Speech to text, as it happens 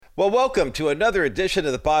Well, welcome to another edition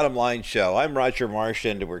of the Bottom Line Show. I'm Roger Marsh,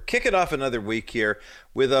 and we're kicking off another week here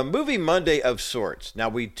with a Movie Monday of sorts. Now,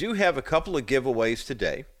 we do have a couple of giveaways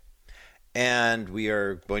today, and we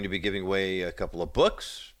are going to be giving away a couple of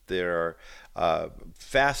books. There are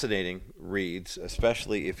fascinating reads,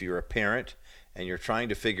 especially if you're a parent and you're trying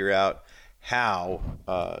to figure out how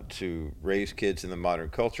to raise kids in the modern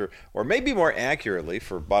culture, or maybe more accurately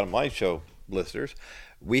for Bottom Line Show listeners,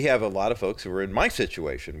 we have a lot of folks who are in my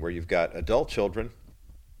situation where you've got adult children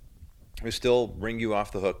who still ring you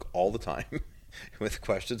off the hook all the time with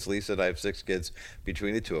questions. Lisa and I have 6 kids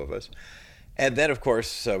between the two of us. And then, of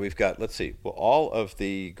course, we've got, all of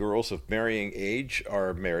the girls of marrying age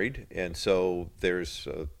are married. And so there's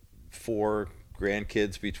 4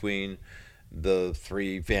 grandkids between the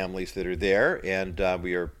 3 families that are there. And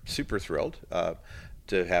we are super thrilled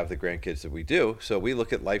to have the grandkids that we do. So we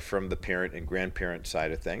look at life from the parent and grandparent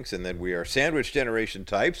side of things. And then we are sandwich generation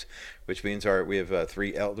types, which means we have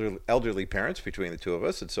 3 elderly parents between the two of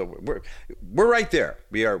us. And so we're right there.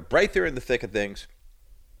 We are right there in the thick of things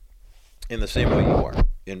in the same way you are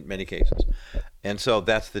in many cases. And so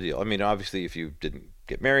that's the deal. I mean, obviously, if you didn't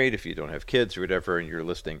get married, if you don't have kids or whatever, and you're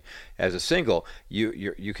listening as a single,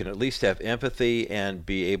 you can at least have empathy and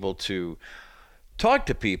be able to talk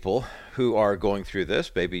to people who are going through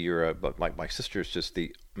this. Maybe you're my sister is just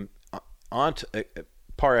the aunt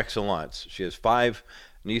par excellence. She has 5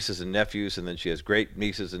 nieces and nephews, and then she has great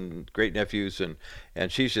nieces and great nephews,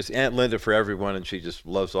 and she's just Aunt Linda for everyone, and she just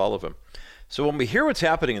loves all of them. So when we hear what's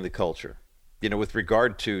happening in the culture, with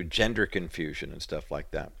regard to gender confusion and stuff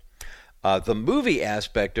like that, the movie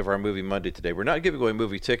aspect of our Movie Monday today, we're not giving away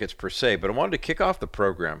movie tickets per se, but I wanted to kick off the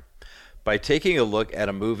program by taking a look at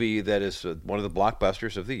a movie that is one of the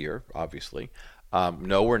blockbusters of the year, obviously.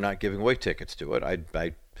 No, we're not giving away tickets to it.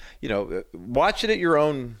 I watch it at your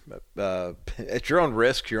own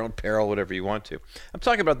risk, your own peril, whatever you want to. I'm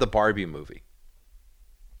talking about the Barbie movie.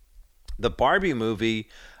 The Barbie movie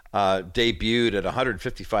debuted at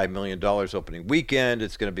 $155 million opening weekend.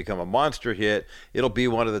 It's going to become a monster hit. It'll be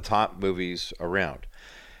one of the top movies around.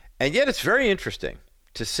 And yet it's very interesting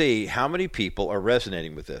to see how many people are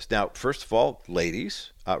resonating with this. Now, first of all,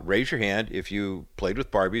 ladies, raise your hand if you played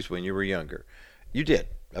with Barbies when you were younger. You did.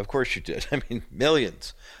 Of course you did. I mean,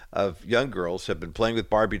 millions of young girls have been playing with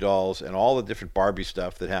Barbie dolls and all the different Barbie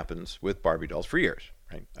stuff that happens with Barbie dolls for years,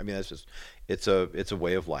 right? I mean, it's a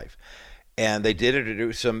way of life. And they did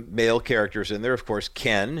introduce some male characters in there. Of course,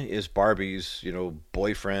 Ken is Barbie's,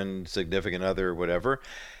 boyfriend, significant other, whatever.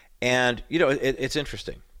 And, it's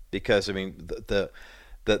interesting because, I mean,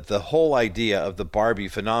 the whole idea of the Barbie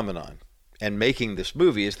phenomenon and making this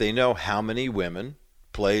movie is they know how many women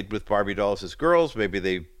played with Barbie dolls as girls. Maybe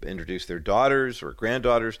they introduced their daughters or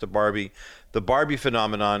granddaughters to Barbie. The Barbie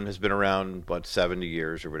phenomenon has been around, 70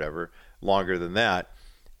 years or whatever, longer than that.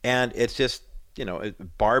 And it's just,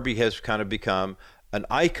 Barbie has kind of become an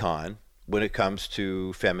icon when it comes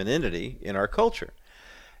to femininity in our culture.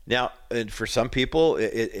 Now, and for some people,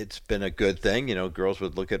 it's been a good thing. Girls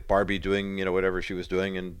would look at Barbie doing, whatever she was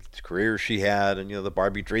doing and the career she had and, the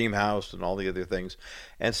Barbie dream house and all the other things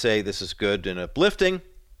and say this is good and uplifting.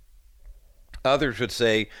 Others would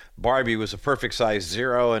say Barbie was a perfect size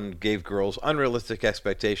 0 and gave girls unrealistic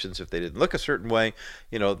expectations if they didn't look a certain way.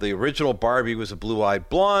 The original Barbie was a blue-eyed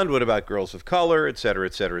blonde. What about girls of color, et cetera,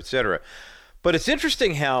 et cetera, et cetera. But it's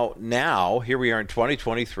interesting how now, here we are in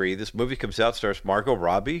 2023, this movie comes out, stars Margot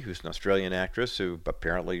Robbie, who's an Australian actress who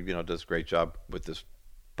apparently, does a great job with this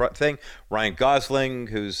thing. Ryan Gosling,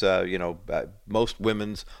 who's, most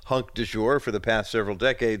women's hunk du jour for the past several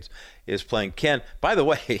decades, is playing Ken. By the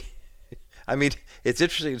way, I mean, it's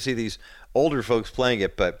interesting to see these older folks playing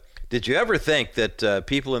it, but did you ever think that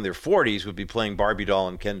people in their 40s would be playing Barbie doll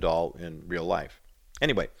and Ken doll in real life?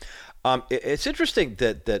 Anyway, it's interesting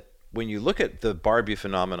that when you look at the Barbie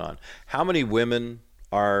phenomenon, how many women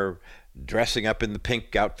are dressing up in the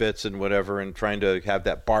pink outfits and whatever and trying to have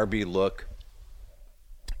that Barbie look,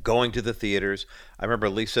 going to the theaters. I remember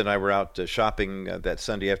Lisa and I were out shopping that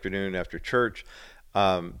Sunday afternoon after church,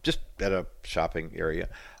 just at a shopping area.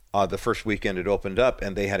 The first weekend it opened up,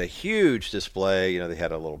 and they had a huge display. They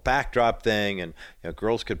had a little backdrop thing, and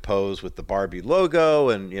girls could pose with the Barbie logo,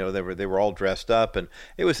 and they were all dressed up, and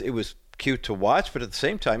it was cute to watch. But at the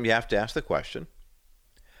same time, you have to ask the question: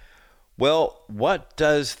 well, what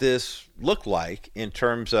does this look like in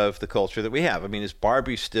terms of the culture that we have? I mean, is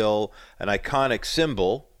Barbie still an iconic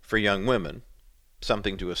symbol for young women,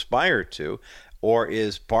 something to aspire to, or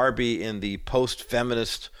is Barbie in the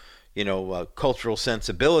post-feminist cultural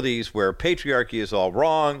sensibilities where patriarchy is all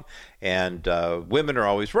wrong and women are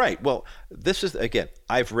always right. Well, this is, again,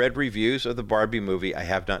 I've read reviews of the Barbie movie. I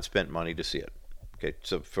have not spent money to see it. Okay,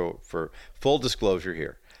 so for full disclosure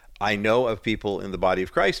here, I know of people in the body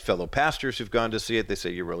of Christ, fellow pastors who've gone to see it. They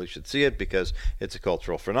say you really should see it because it's a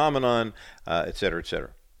cultural phenomenon, et cetera, et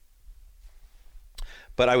cetera.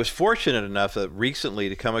 But I was fortunate enough recently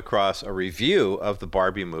to come across a review of the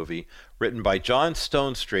Barbie movie written by John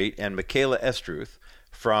Stonestreet and Michaela Estruth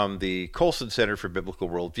from the Colson Center for Biblical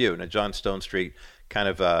Worldview. Now, John Stonestreet, kind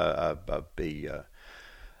of a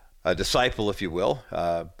disciple, if you will,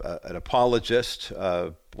 an apologist,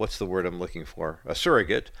 what's the word I'm looking for? A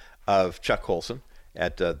surrogate of Chuck Colson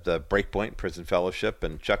at the Breakpoint Prison Fellowship,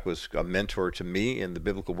 and Chuck was a mentor to me in the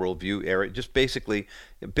biblical worldview area. Just basically,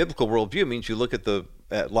 biblical worldview means you look at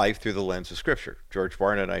life through the lens of Scripture. George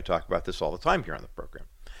Barnett and I talk about this all the time here on the program.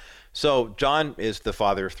 So John is the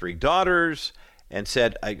father of 3 daughters and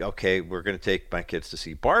said, okay, we're going to take my kids to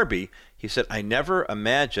see Barbie. He said, I never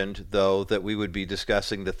imagined, though, that we would be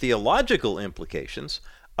discussing the theological implications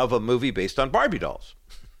of a movie based on Barbie dolls.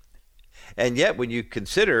 And yet, when you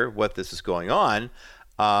consider what this is going on,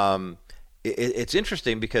 it's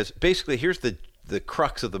interesting because basically here's the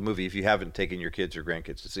crux of the movie if you haven't taken your kids or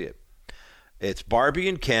grandkids to see it. It's Barbie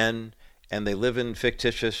and Ken, and they live in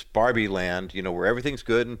fictitious Barbie land, where everything's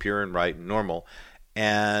good and pure and right and normal.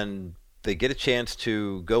 And they get a chance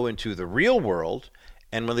to go into the real world.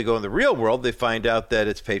 And when they go in the real world, they find out that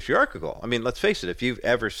it's patriarchal. I mean, let's face it, if you've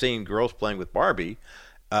ever seen girls playing with Barbie,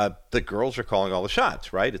 the girls are calling all the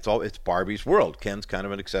shots, right? It's Barbie's world. Ken's kind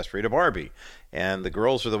of an accessory to Barbie. And the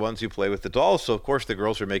girls are the ones who play with the dolls, so of course the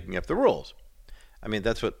girls are making up the rules. I mean,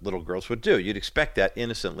 that's what little girls would do. You'd expect that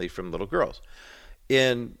innocently from little girls.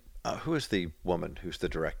 In, who is the woman who's the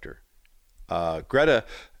director? Greta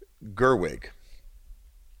Gerwig.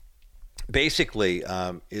 Basically,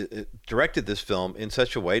 it directed this film in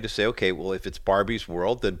such a way to say, okay, well, if it's Barbie's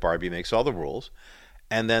world, then Barbie makes all the rules.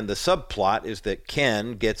 And then the subplot is that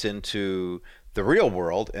Ken gets into the real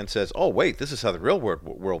world and says, oh, wait, this is how the real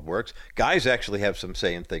world works. Guys actually have some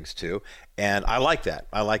say in things, too. And I like that.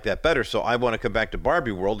 I like that better. So I want to come back to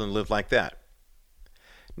Barbie world and live like that.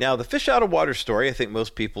 Now, the fish out of water story, I think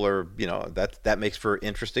most people are, that makes for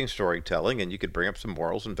interesting storytelling. And you could bring up some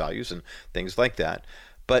morals and values and things like that.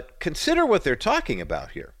 But consider what they're talking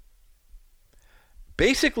about here.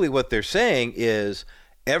 Basically, what they're saying is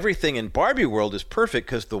everything in Barbie world is perfect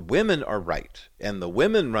because the women are right and the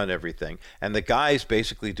women run everything and the guys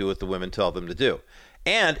basically do what the women tell them to do.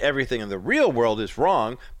 And everything in the real world is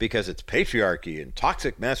wrong because it's patriarchy and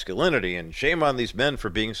toxic masculinity and shame on these men for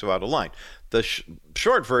being so out of line. The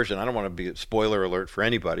short version, I don't want to be a spoiler alert for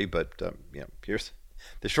anybody, but here's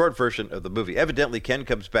the short version of the movie. Evidently, Ken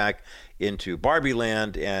comes back into Barbie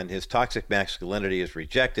land and his toxic masculinity is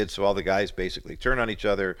rejected. So all the guys basically turn on each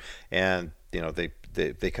other and,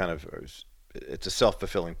 they kind of, it's a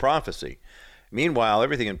self-fulfilling prophecy. Meanwhile,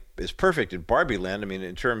 everything is perfect in Barbie land. I mean,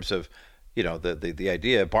 in terms of, the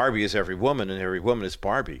idea Barbie is every woman and every woman is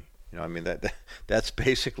Barbie. That's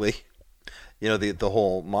basically, the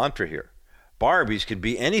whole mantra here. Barbies can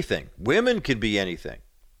be anything. Women can be anything.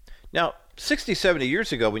 Now, 60, 70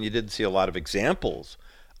 years ago, when you didn't see a lot of examples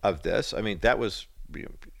of this, I mean, that was,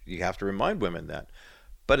 you have to remind women that.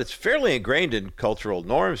 But it's fairly ingrained in cultural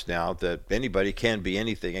norms now that anybody can be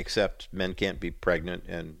anything except men can't be pregnant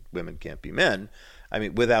and women can't be men. I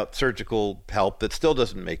mean, without surgical help, that still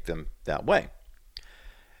doesn't make them that way.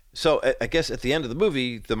 So I guess at the end of the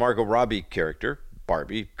movie, the Margot Robbie character,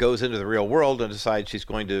 Barbie, goes into the real world and decides she's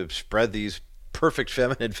going to spread these perfect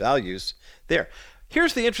feminine values there.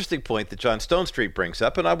 Here's the interesting point that John Stonestreet brings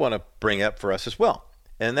up, and I want to bring up for us as well.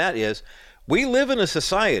 And that is, we live in a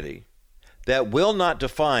society that will not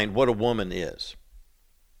define what a woman is.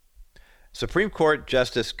 Supreme Court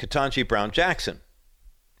Justice Ketanji Brown Jackson,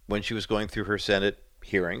 when she was going through her Senate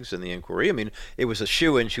hearings and the inquiry, I mean, it was a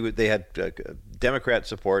shoo-in. They had Democrat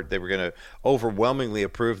support. They were going to overwhelmingly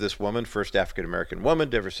approve this woman, first African-American woman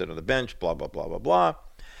to ever sit on the bench, blah, blah, blah, blah, blah.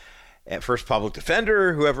 At first public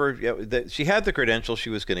defender, whoever, she had the credentials, she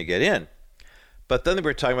was going to get in. But then they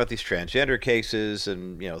were talking about these transgender cases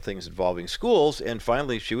and, things involving schools. And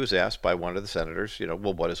finally, she was asked by one of the senators,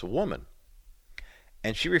 well, what is a woman?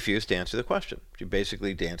 And she refused to answer the question. She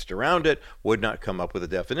basically danced around it, would not come up with a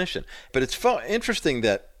definition. But it's interesting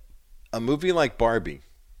that a movie like Barbie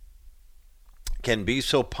can be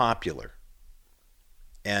so popular.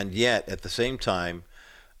 And yet, at the same time,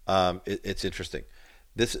 it's interesting.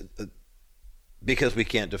 Because we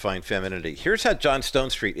can't define femininity. Here's how John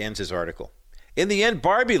Stonestreet ends his article. In the end,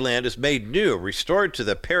 Barbie land is made new, restored to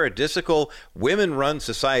the paradisical, women-run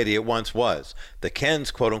society it once was. The Kens,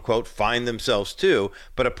 quote-unquote, find themselves too,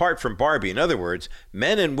 but apart from Barbie, in other words,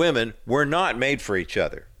 men and women were not made for each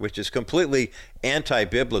other, which is completely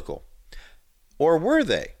anti-biblical. Or were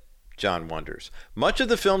they? John wonders. Much of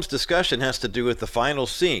the film's discussion has to do with the final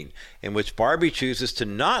scene, in which Barbie chooses to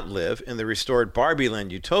not live in the restored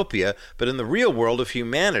Barbie-land utopia, but in the real world of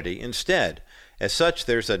humanity instead. As such,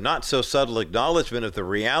 there's a not-so-subtle acknowledgement of the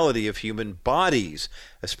reality of human bodies,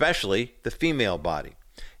 especially the female body.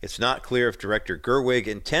 It's not clear if director Gerwig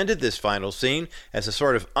intended this final scene as a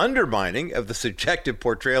sort of undermining of the subjective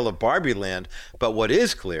portrayal of Barbie Land, but what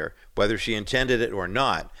is clear, whether she intended it or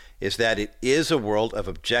not, is that it is a world of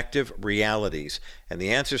objective realities, and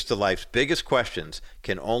the answers to life's biggest questions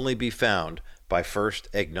can only be found by first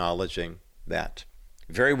acknowledging that.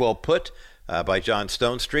 Very well put by John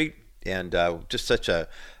Stonestreet. And just such an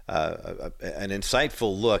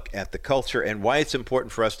insightful look at the culture and why it's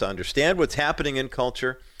important for us to understand what's happening in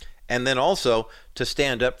culture, and then also to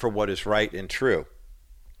stand up for what is right and true.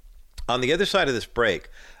 On the other side of this break,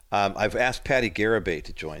 I've asked Patti Garibay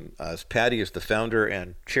to join us. Patti is the founder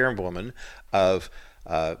and chairwoman of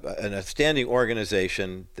an outstanding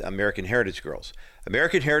organization, American Heritage Girls.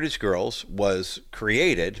 American Heritage Girls was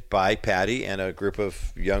created by Patti and a group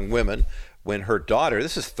of young women when her daughter,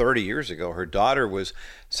 this is 30 years ago, her daughter was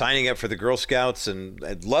signing up for the Girl Scouts and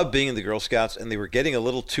loved being in the Girl Scouts, and they were getting a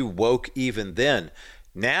little too woke even then.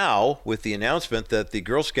 Now, with the announcement that the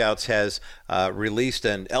Girl Scouts has released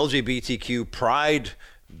an LGBTQ pride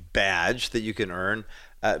badge that you can earn,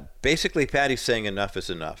 basically Patti's saying enough is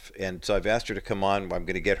enough. And so I've asked her to come on. I'm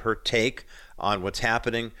going to get her take on what's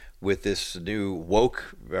happening with this new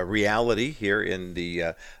woke reality here in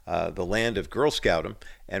the land of Girl Scoutum,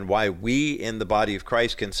 and why we in the body of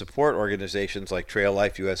Christ can support organizations like Trail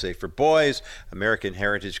Life USA for Boys, American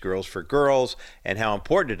Heritage Girls for Girls, and how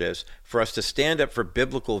important it is for us to stand up for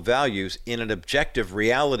biblical values in an objective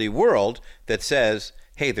reality world that says,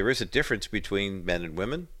 hey, there is a difference between men and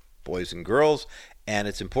women, boys and girls, and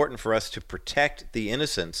it's important for us to protect the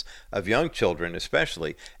innocence of young children,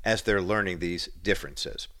 especially as they're learning these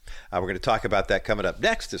differences. We're going to talk about that coming up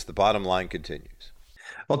next as The Bottom Line continues.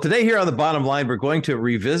 Well, today here on The Bottom Line, we're going to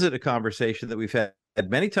revisit a conversation that we've had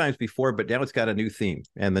many times before, but now it's got a new theme.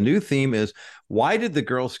 And the new theme is, why did the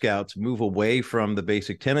Girl Scouts move away from the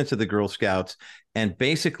basic tenets of the Girl Scouts and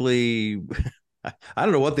basically I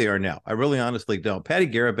don't know what they are now. I really honestly don't. Patti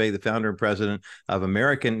Garibay, the founder and president of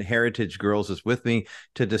American Heritage Girls, is with me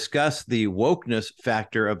to discuss the wokeness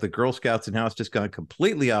factor of the Girl Scouts and how it's just gone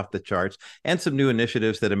completely off the charts, and some new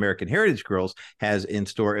initiatives that American Heritage Girls has in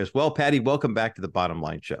store as well. Patti, welcome back to the Bottom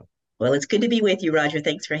Line Show. Well, it's good to be with you, Roger.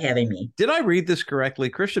 Thanks for having me. Did I read this correctly?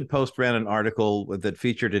 Christian Post ran an article that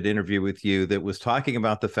featured an interview with you that was talking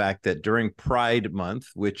about the fact that during Pride Month,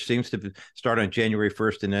 which seems to start on January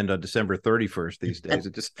 1st and end on December 31st these days,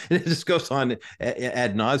 it just goes on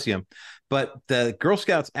ad nauseum. But the Girl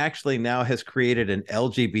Scouts actually now has created an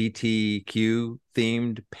LGBTQ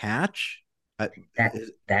themed patch.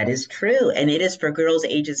 That is true. And it is for girls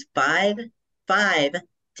ages 5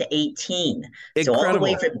 to 18. Incredible. So all the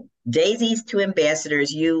way from daisies to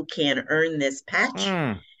ambassadors, you can earn this patch.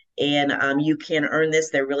 And you can earn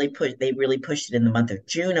this. They really pushed it in the month of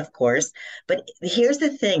June, of course. But here's the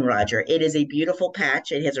thing, Roger. It is a beautiful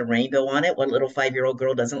patch. It has a rainbow on it. What little 5-year-old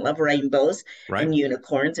girl doesn't love rainbows, right, and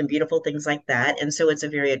unicorns and beautiful things like that? And so it's a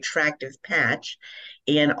very attractive patch.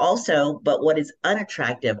 And also, but what is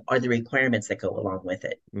unattractive are the requirements that go along with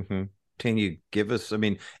it. Mm-hmm. Can you give us, I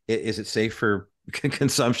mean, is it safe for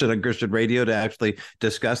consumption on Christian radio to actually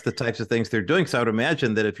discuss the types of things they're doing? So I would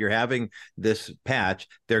imagine that if you're having this patch,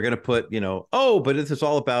 they're going to put, but this is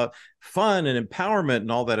all about fun and empowerment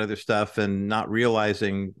and all that other stuff, and not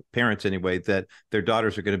realizing, parents anyway, that their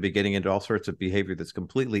daughters are going to be getting into all sorts of behavior that's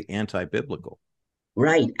completely anti-biblical.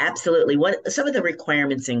 Right, absolutely. Some of the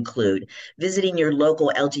requirements include visiting your local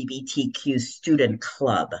LGBTQ student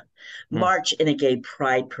club, march in a gay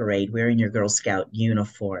pride parade wearing your Girl Scout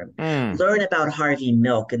uniform, learn about Harvey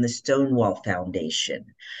Milk and the Stonewall Foundation,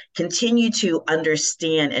 continue to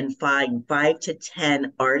understand and find 5 to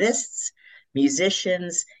 10 artists,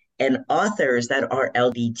 musicians, and authors that are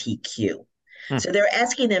LGBTQ. So they're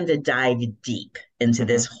asking them to dive deep into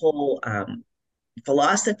this whole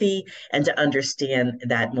philosophy and to understand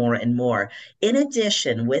that more and more. In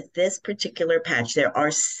addition, with this particular patch, there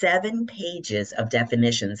are 7 pages of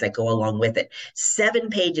definitions that go along with it. 7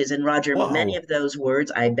 pages. And Roger, many of those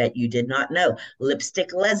words I bet you did not know.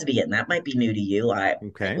 Lipstick lesbian, that might be new to you.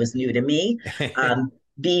 It was new to me.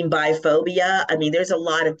 being biphobia. I mean, there's a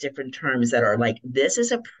lot of different terms that are like, this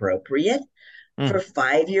is appropriate for Mm.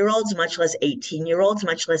 5 year olds, much less 18-year olds,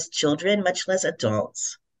 much less children, much less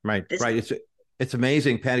adults. Right, This, right. It's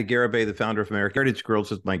amazing. Patti Garibay, the founder of American Heritage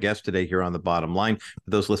Girls, is my guest today here on the Bottom Line. For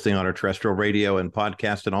those listening on our terrestrial radio and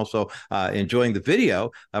podcast, and also enjoying the video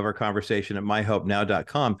of our conversation at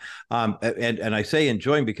myhopenow.com. And I say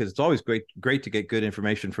enjoying because it's always great to get good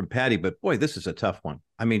information from Patti. But boy, this is a tough one.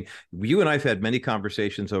 I mean, you and I've had many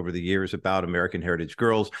conversations over the years about American Heritage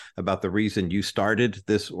Girls, about the reason you started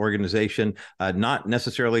this organization, not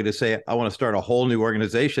necessarily to say, I want to start a whole new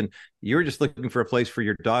organization. You're just looking for a place for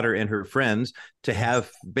your daughter and her friends to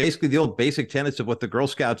have basically the old basic tenets of what the Girl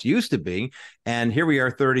Scouts used to be. And here we are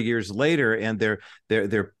 30 years later, and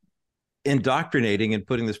they're indoctrinating and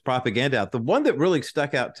putting this propaganda out. The one that really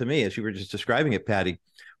stuck out to me, as you were just describing it, Patti,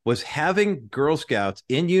 was having Girl Scouts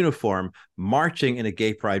in uniform marching in a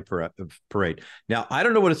gay pride parade. Now, I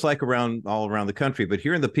don't know what it's like all around the country, but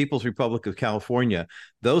here in the People's Republic of California,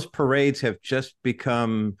 those parades have just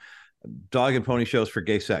become dog and pony shows for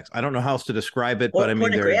gay sex. I don't know how else to describe it, but I mean,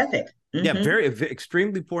 they're pornographic. yeah, very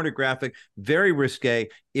extremely pornographic, very risque.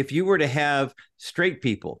 If you were to have straight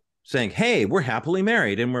people saying, hey, we're happily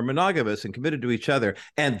married and we're monogamous and committed to each other,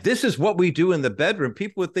 and this is what we do in the bedroom,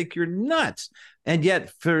 people would think you're nuts. And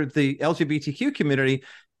yet for the LGBTQ community,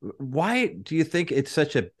 why do you think it's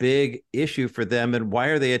such a big issue for them, and why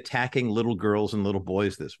are they attacking little girls and little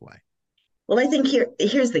boys this way? Well, I think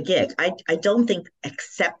here's the gig. I don't think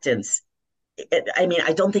acceptance, I mean,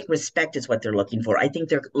 I don't think respect is what they're looking for. I think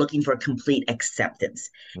they're looking for complete acceptance.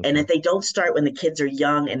 And Okay. if they don't start when the kids are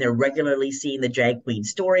young and they're regularly seeing the drag queen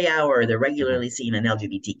story hour, or they're Mhm. regularly seeing an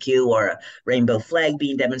LGBTQ or a rainbow flag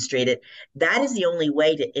being demonstrated, that is the only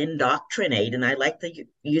way to indoctrinate. And I like the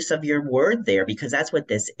use of your word there, because that's what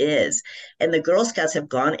this is. And the Girl Scouts have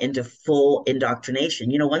gone into full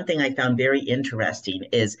indoctrination. You know, one thing I found very interesting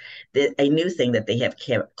is that a new thing that they have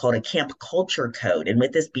called a camp culture code. And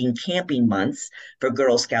with this being camping months for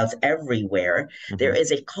Girl Scouts everywhere, there Mhm.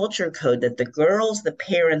 is a culture code that the girls, the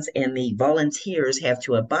parents, and the volunteers have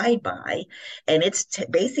to abide by. And it's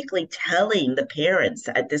basically telling the parents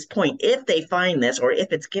at this point, if they find this or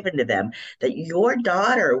if it's given to them, that your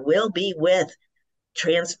daughter will be with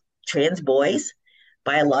trans trans boys,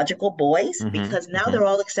 biological boys, Mhm. because now Mhm. they're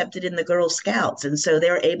all accepted in the Girl Scouts, and so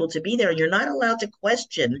they're able to be there, and you're not allowed to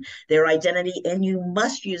question their identity, and you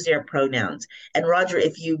must use their pronouns. And Roger,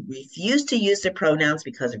 if you refuse to use the pronouns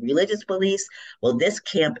because of religious beliefs, well, this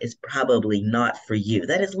camp is probably not for you.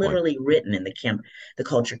 That is Boy. literally written in the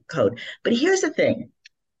culture code. But here's the thing,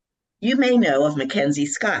 you may know of Mackenzie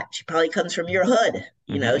Scott. She probably comes from your hood.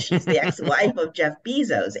 You know, Mhm. she's the ex-wife of Jeff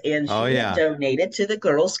Bezos, and Oh she had yeah. donated to the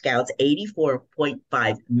Girl Scouts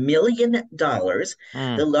 $84.5 million, the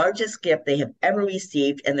Mm. largest gift they have ever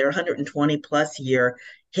received in their 120 plus year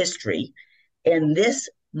history. And this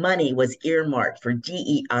money was earmarked for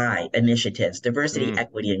DEI initiatives, diversity, Mm.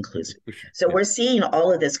 equity, inclusion. Inclusion. So Yeah. we're seeing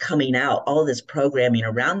all of this coming out, all of this programming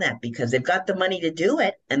around that, because they've got the money to do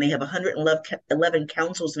it, and they have 111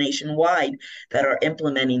 councils nationwide that are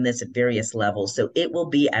implementing this at various levels. So it will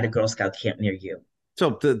be at a Girl Scout camp near you.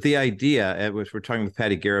 So the idea, at which we're talking with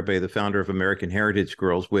Patti Garibay, the founder of American Heritage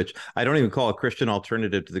Girls, which I don't even call a Christian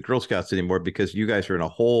alternative to the Girl Scouts anymore, because you guys are in a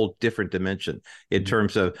whole different dimension in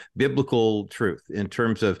terms of biblical truth, in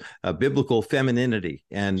terms of biblical femininity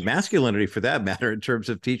and Yes. masculinity, for that matter, in terms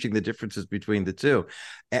of teaching the differences between the two.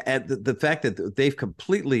 And the fact that they've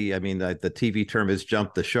completely, I mean, the TV term is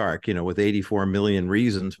jumped the shark, with 84 million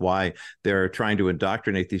reasons why they're trying to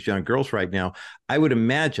indoctrinate these young girls right now. I would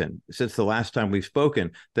imagine, since the last time we've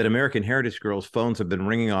spoken, that American Heritage Girls' phones have been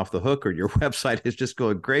ringing off the hook, or your website is just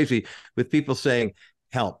going crazy with people saying,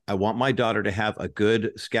 help, I want my daughter to have a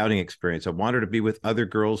good scouting experience. I want her to be with other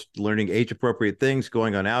girls, learning age appropriate things,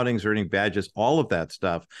 going on outings, earning badges, all of that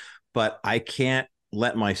stuff. But I can't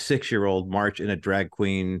let my 6-year-old march in a drag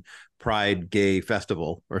queen pride gay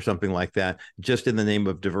festival or something like that, just in the name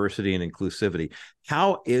of diversity and inclusivity.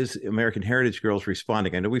 How is American Heritage Girls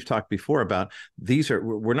responding? I know we've talked before about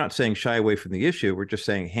we're not saying shy away from the issue. We're just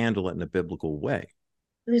saying handle it in a biblical way.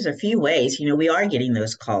 There's a few ways, we are getting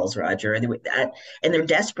those calls, Roger, and they're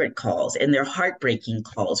desperate calls, and they're heartbreaking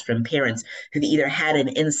calls from parents who've either had an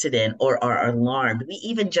incident or are alarmed. We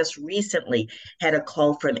even just recently had a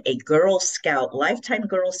call from a Girl Scout, lifetime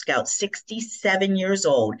Girl Scout, 67 years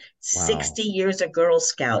old, Wow. 60 years a Girl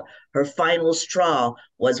Scout. Her final straw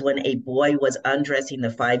was when a boy was undressing the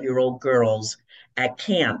 5-year-old girls at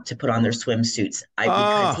camp to put on their swimsuits,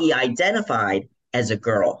 because Oh, he identified as a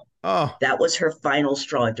girl. Oh. That was her final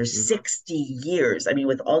straw after Hmm. 60 years. I mean,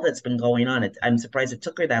 with all that's been going on, I'm surprised it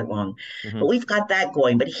took her that long. Hmm. But we've got that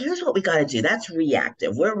going. But here's what we got to do. That's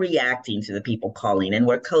reactive. We're reacting to the people calling and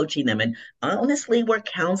we're coaching them. And honestly, we're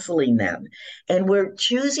counseling them. And we're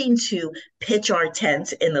choosing to pitch our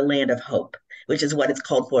tent in the land of hope, which is what it's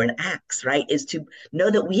called for in Acts, right? Is to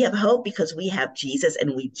know that we have hope because we have Jesus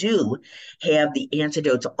and we do have the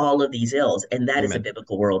antidote to all of these ills. And that is a Amen.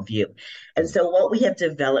 biblical worldview. And so, what we have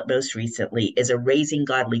developed most recently is a Raising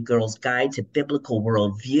Godly Girls Guide to Biblical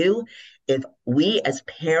Worldview. If we as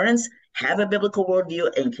parents have a biblical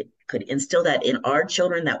worldview and could instill that in our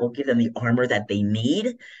children, that will give them the armor that they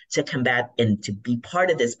need to combat and to be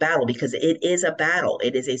part of this battle, because it is a battle.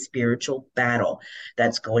 It is a spiritual battle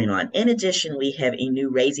that's going on. In addition, we have a new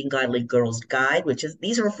Raising Godly Girls Guide, which is,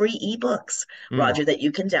 these are free ebooks, Mm. Roger, that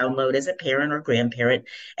you can download as a parent or grandparent,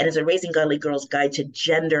 and it's a Raising Godly Girls Guide to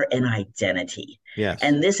Gender and Identity. Yes.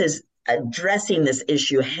 And this is addressing this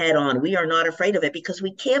issue head on. We are not afraid of it because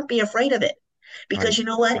we can't be afraid of it. Because Right. you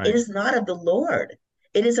know what? It Right. is not of the Lord.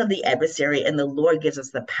 It is of the adversary, and the Lord gives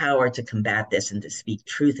us the power to combat this and to speak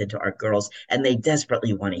truth into our girls, and they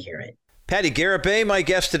desperately want to hear it. Patti Garibay, my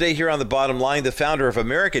guest today here on The Bottom Line, the founder of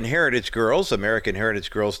American Heritage Girls,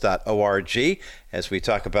 AmericanHeritageGirls.org, as we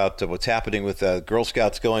talk about what's happening with Girl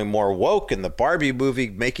Scouts going more woke and the Barbie movie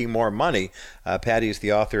making more money. Patti is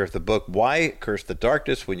the author of the book, Why Curse the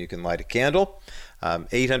Darkness When You Can Light a Candle?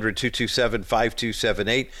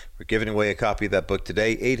 800-227-5278. We're giving away a copy of that book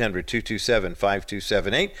today,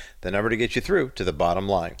 800-227-5278, the number to get you through to The Bottom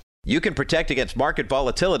Line. You can protect against market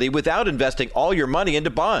volatility without investing all your money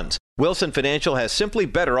into bonds. Wilson Financial has simply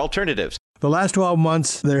better alternatives. The last 12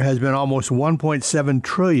 months, there has been almost $1.7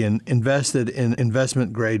 trillion invested in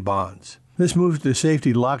investment-grade bonds. This move to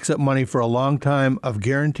safety locks up money for a long time of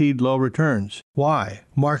guaranteed low returns. Why?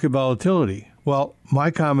 Market volatility. Well,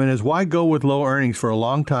 my comment is, why go with low earnings for a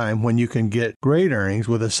long time when you can get great earnings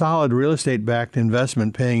with a solid real estate-backed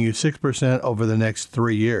investment paying you 6% over the next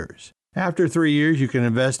 3 years? After 3 years, you can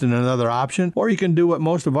invest in another option, or you can do what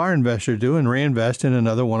most of our investors do and reinvest in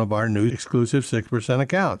another one of our new exclusive 6%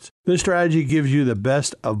 accounts. This strategy gives you the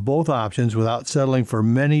best of both options without settling for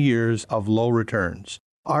many years of low returns.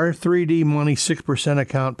 Our 3D Money 6%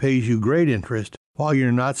 account pays you great interest while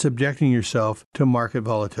you're not subjecting yourself to market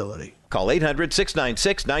volatility. Call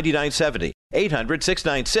 800-696-9970,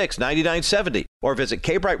 800-696-9970, or visit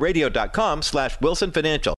kbrightradio.com/Wilson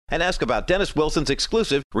Financial and ask about Dennis Wilson's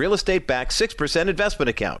exclusive real estate-backed 6% investment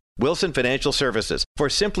account. Wilson Financial Services, for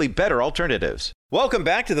simply better alternatives. Welcome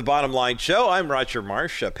back to The Bottom Line Show. I'm Roger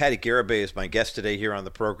Marsh. Patti Garibay is my guest today here on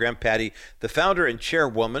the program. Patti, the founder and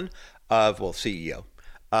chairwoman of, CEO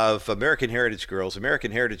of American Heritage Girls.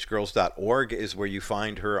 AmericanHeritageGirls.org is where you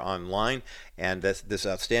find her online, and that's this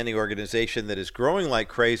outstanding organization that is growing like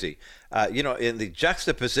crazy. In the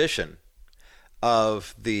juxtaposition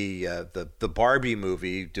of the Barbie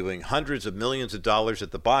movie doing hundreds of millions of dollars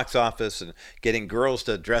at the box office and getting girls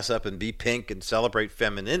to dress up and be pink and celebrate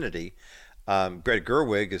femininity. Greta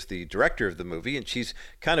Gerwig is the director of the movie, and she's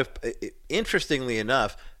kind of, interestingly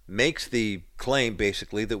enough, makes the claim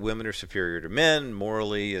basically that women are superior to men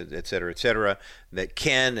morally, et cetera, that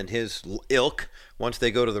Ken and his ilk, once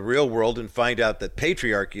they go to the real world and find out that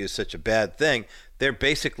patriarchy is such a bad thing, they're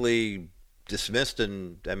basically dismissed,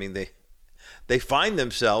 and they find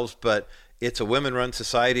themselves, but it's a women-run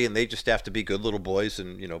society and they just have to be good little boys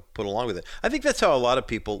and put along with it. I think that's how a lot of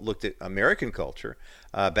people looked at American culture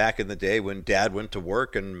back in the day when dad went to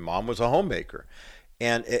work and mom was a homemaker.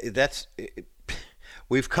 And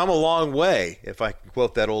we've come a long way, if I can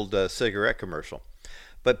quote that old cigarette commercial.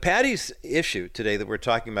 But Patti's issue today that we're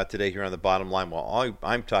talking about today here on The Bottom Line,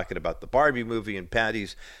 I'm talking about the Barbie movie, and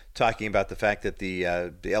Patti's talking about the fact that the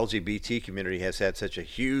LGBT community has had such a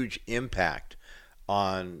huge impact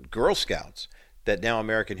on Girl Scouts that now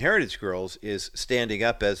American Heritage Girls is standing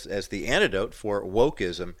up as the antidote for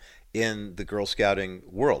wokeism in the Girl Scouting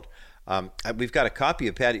world. We've got a copy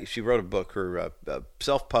of Patti. She wrote a book, her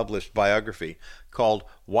self-published biography called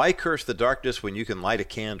Why Curse the Darkness When You Can Light a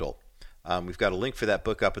Candle. We've got a link for that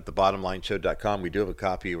book up at thebottomlineshow.com. We do have a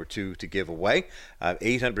copy or two to give away.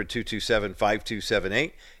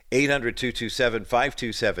 800-227-5278,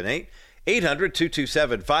 800-227-5278,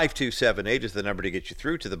 800-227-5278 is the number to get you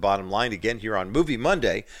through to The Bottom Line. Again, here on Movie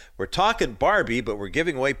Monday, we're talking Barbie, but we're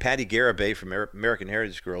giving away Patti Garibay from American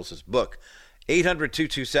Heritage Girls' book.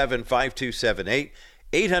 800-227-5278,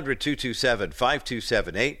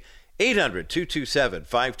 800-227-5278,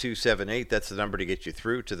 800-227-5278. That's the number to get you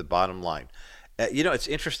through to The Bottom Line. It's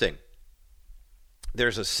interesting.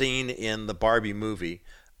 There's a scene in the Barbie movie,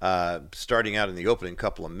 starting out in the opening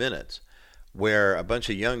couple of minutes, where a bunch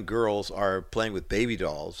of young girls are playing with baby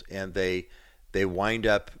dolls, and they wind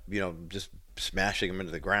up, just smashing them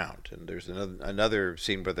into the ground. And there's another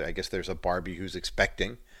scene where I guess there's a Barbie who's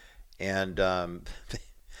expecting, and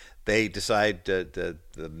they decide, the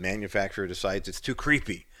manufacturer decides it's too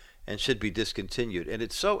creepy and should be discontinued. And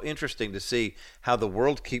it's so interesting to see how the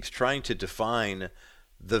world keeps trying to define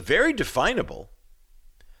the very definable,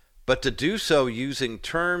 but to do so using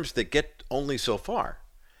terms that get only so far.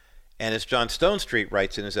 And as John Stonestreet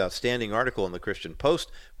writes in his outstanding article in the Christian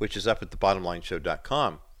Post, which is up at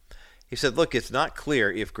thebottomlineshow.com, he said, look, it's not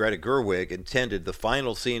clear if Greta Gerwig intended the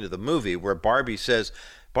final scene of the movie where Barbie says,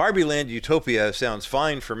 Barbie Land Utopia sounds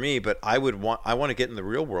fine for me, but I want to get in the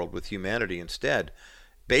real world with humanity instead.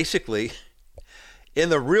 Basically, in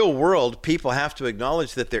the real world, people have to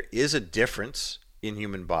acknowledge that there is a difference in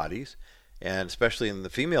human bodies, and especially in the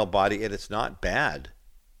female body, and it's not bad.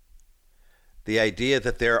 The idea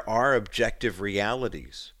that there are objective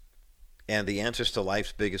realities and the answers to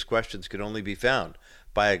life's biggest questions can only be found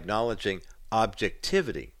by acknowledging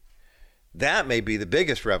objectivity. That may be the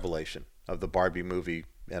biggest revelation of the Barbie movie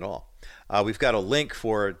at all. We've got a link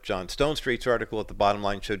for John Stonestreet's article at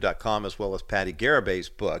thebottomlineshow.com, as well as Patti Garibay's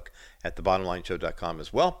book at thebottomlineshow.com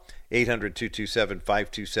as well.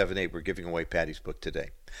 800-227-5278. We're giving away Patti's book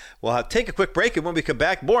today. We'll take a quick break, and when we come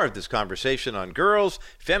back, more of this conversation on girls,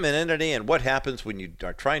 femininity, and what happens when you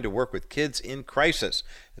are trying to work with kids in crisis.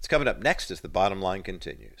 It's coming up next as The Bottom Line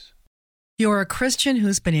continues. You're a Christian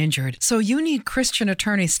who's been injured, so you need Christian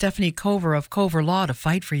attorney Stephanie Cover of Cover Law to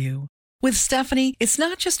fight for you. With Stephanie, it's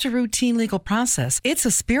not just a routine legal process, it's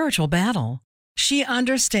a spiritual battle. She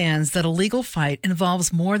understands that a legal fight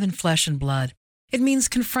involves more than flesh and blood. It means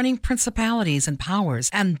confronting principalities and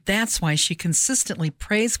powers, and that's why she consistently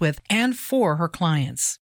prays with and for her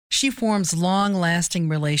clients. She forms long-lasting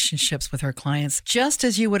relationships with her clients, just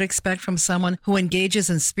as you would expect from someone who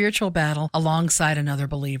engages in spiritual battle alongside another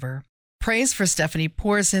believer. Praise for Stephanie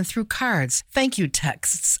pours in through cards, thank you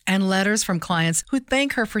texts, and letters from clients who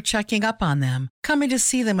thank her for checking up on them, coming to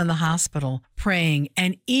see them in the hospital, praying,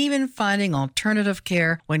 and even finding alternative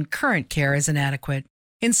care when current care is inadequate.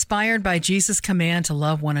 Inspired by Jesus' command to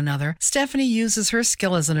love one another, Stephanie uses her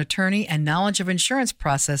skill as an attorney and knowledge of insurance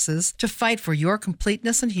processes to fight for your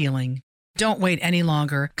completeness and healing. Don't wait any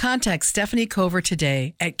longer. Contact Stephanie Cover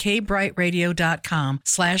today at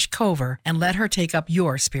kbrightradio.com/Cover and let her take up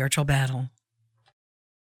your spiritual battle.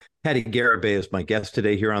 Patti Garibay is my guest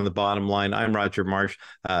today here on The Bottom Line. I'm Roger Marsh.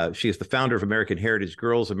 She is the founder of American Heritage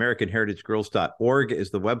Girls. AmericanHeritageGirls.org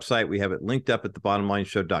is the website. We have it linked up at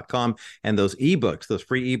thebottomlineshow.com. And those ebooks, those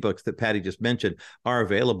free ebooks that Patti just mentioned, are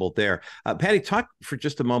available there. Patti, talk for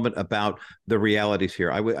just a moment about the realities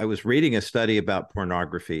here. I was reading a study about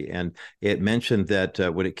pornography, and it mentioned that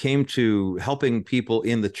when it came to helping people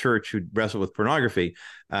in the church who wrestle with pornography,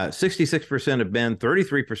 66% of men,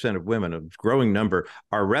 33% of women, a growing number,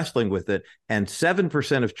 are wrestling with it, and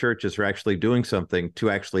 7% of churches are actually doing something to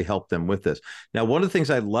actually help them with this. Now, one of the things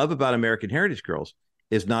I love about American Heritage Girls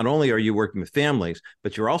is not only are you working with families,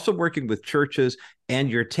 but you're also working with churches, and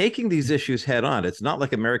you're taking these issues head on. It's not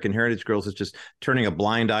like American Heritage Girls is just turning a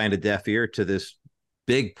blind eye and a deaf ear to this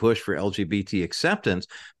big push for LGBT acceptance,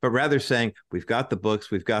 but rather saying, we've got the books,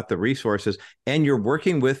 we've got the resources, and you're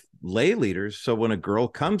working with lay leaders. So when a girl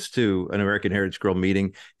comes to an American Heritage Girl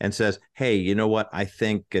meeting and says, hey, you know what, I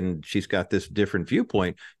think, and she's got this different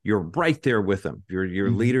viewpoint, you're right there with them. Your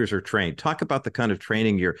leaders are trained. Talk about the kind of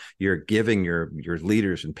training you're giving your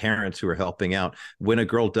leaders and parents who are helping out when a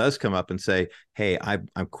girl does come up and say, hey,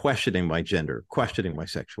 I'm questioning my gender, questioning my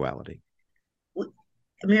sexuality.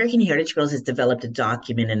 American Heritage Girls has developed a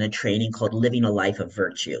document and a training called Living a Life of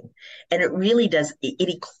Virtue. And it really does,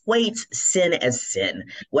 it equates sin as sin,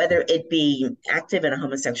 whether it be active in a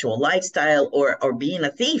homosexual lifestyle or being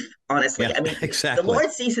a thief, honestly. Yeah, I mean, exactly. The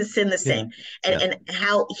Lord sees his sin the same. And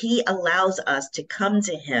how he allows us to come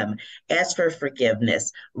to him, ask for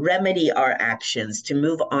forgiveness, remedy our actions, to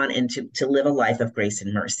move on and to live a life of grace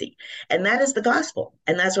and mercy. And that is the gospel.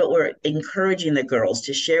 And that's what we're encouraging the girls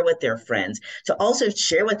to share with their friends, to also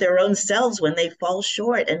share with their own selves when they fall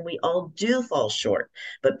short. And we all do fall short.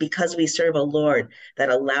 But because we serve a Lord that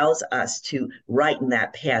allows us to righten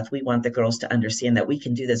that path, we want the girls to understand that we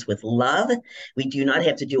can do this with love. We do not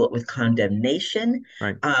have to do it with condemnation.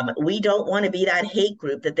 Right. We don't want to be that hate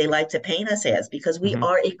group that they like to paint us as, because we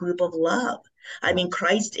are a group of love. I mean,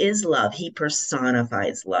 Christ is love. He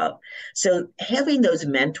personifies love. So having those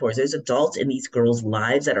mentors, those adults in these girls'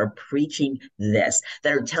 lives that are preaching this,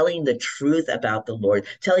 that are telling the truth about the Lord,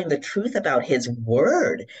 telling the truth about his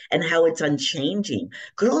word and how it's unchanging.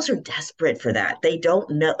 Girls are desperate for that. They don't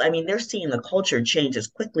know. I mean, they're seeing the culture change as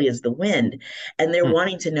quickly as the wind, and they're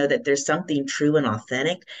wanting to know that there's something true and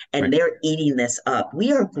authentic, and Right. they're eating this up.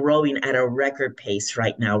 We are growing at a record pace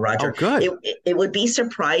right now, Oh, Roger. good. It would be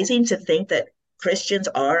surprising to think that Christians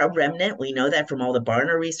are a remnant. We know that from all the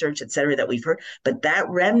Barna research, et cetera, that we've heard. But that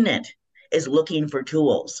remnant is looking for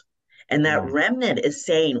tools. And that remnant is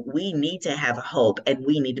saying we need to have hope and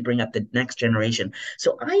we need to bring up the next generation.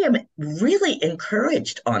 So I am really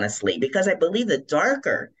encouraged, honestly, because I believe the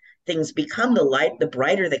darker things become the light, the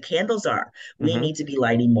brighter the candles are. We need to be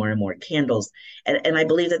lighting more and more candles. And I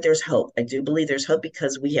believe that there's hope. I do believe there's hope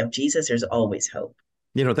because we have Jesus. There's always hope.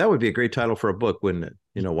 That would be a great title for a book, wouldn't it?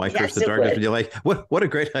 Why curse the darkness? And you're like, what a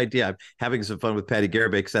great idea. I'm having some fun with Patti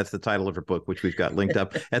Garibay because that's the title of her book, which we've got linked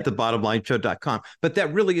up at thebottomlineshow.com. But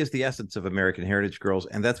that really is the essence of American Heritage Girls.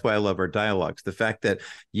 And that's why I love our dialogues. The fact that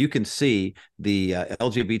you can see the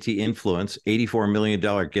LGBT influence, $84 million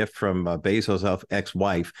gift from Bezos'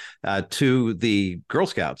 ex-wife to the Girl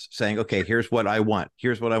Scouts saying, okay, here's what I want.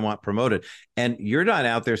 Here's what I want promoted. And you're not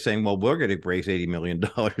out there saying, well, we're going to raise $80 million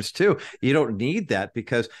too. You don't need that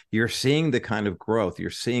because you're seeing the kind of growth. You're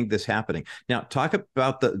seeing this happening. Now, talk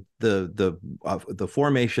about the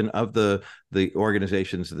formation of the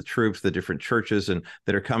organizations, the troops, the different churches, and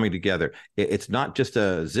that are coming together. It's not just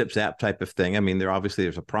a zip zap type of thing. I mean,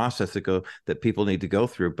 there's a process that people need to go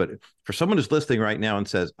through. But for someone who's listening right now and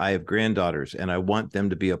says, I have granddaughters and I want them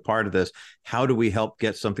to be a part of this, how do we help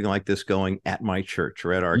get something like this going at my church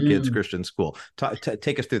or at our kids' Christian school?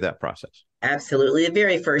 Take us through that process. Absolutely. The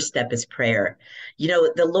very first step is prayer.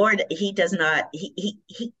 The Lord, he does not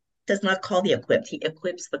call the equipped. He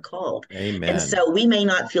equips the called. Amen. And so we may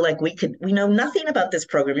not feel like we know nothing about this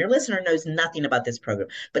program. Your listener knows nothing about this program.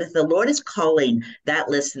 But if the Lord is calling that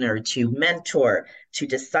listener to mentor, to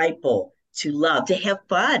disciple, to love, to have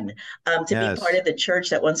fun, to be part of the church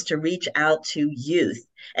that wants to reach out to youth.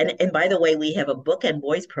 And by the way, we have a book and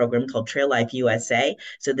boys program called Trail Life USA.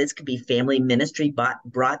 So this could be family ministry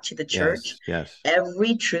brought to the church. Yes.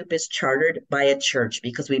 Every troop is chartered by a church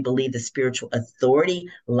because we believe the spiritual authority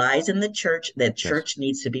lies in the church. The church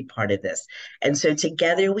needs to be part of this. And so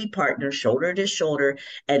together we partner shoulder to shoulder.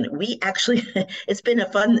 And we actually, it's been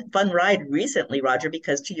a fun ride recently, Roger,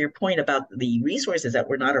 because to your point about the resources that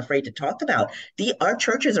we're not afraid to talk about, our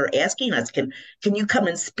churches are asking us, can you come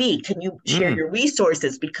and speak? Can you share your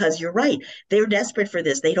resources? Because you're right, they're desperate for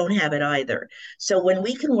this. They don't have it either. So when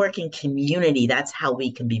we can work in community, that's how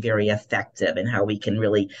we can be very effective and how we can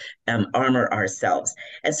really armor ourselves.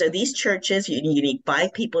 And so these churches, you need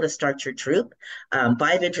 5 people to start your troop, 5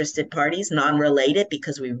 interested parties, non-related,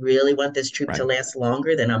 because we really want this troop to last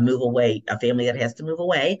longer than a family that has to move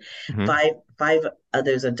away. 5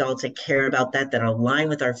 others adults that care about that align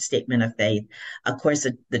with our statement of faith. Of course,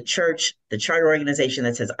 the church, the charter organization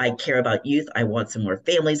that says, I care about youth. I want some more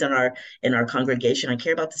families in our congregation. I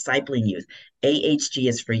care about discipling youth. AHG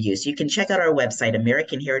is for you. So you can check out our website,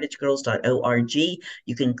 AmericanHeritageGirls.org.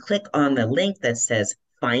 You can click on the link that says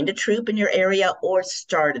find a troop in your area or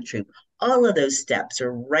start a troop. All of those steps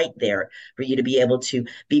are right there for you to be able to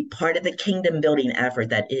be part of the kingdom building effort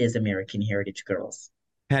that is American Heritage Girls.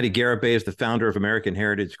 Patti Garibay is the founder of American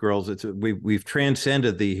Heritage Girls. We've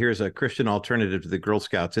transcended here's a Christian alternative to the Girl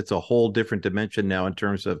Scouts. It's a whole different dimension now in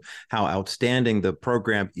terms of how outstanding the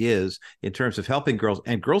program is in terms of helping girls.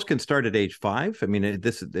 And girls can start at age 5. I mean,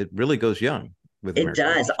 it really goes young. It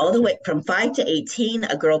does. All the way from 5 to 18,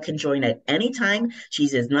 a girl can join at any time. She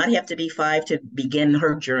does not have to be 5 to begin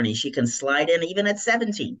her journey. She can slide in even at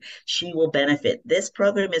 17. She will benefit. This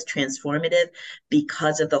program is transformative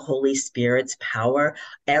because of the Holy Spirit's power.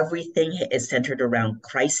 Everything is centered around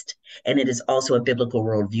Christ, and it is also a biblical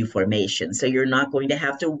worldview formation. So you're not going to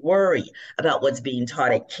have to worry about what's being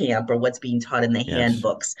taught at camp or what's being taught in the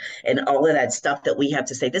handbooks and all of that stuff that we have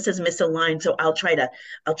to say, this is misaligned. So I'll try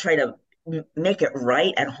to make it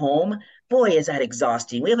right at home. Boy, is that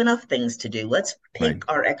exhausting. We have enough things to do. Let's pick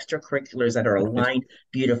our extracurriculars that are aligned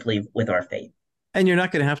beautifully with our faith. And you're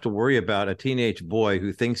not going to have to worry about a teenage boy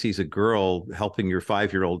who thinks he's a girl helping your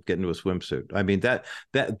 5-year-old get into a swimsuit. I mean, that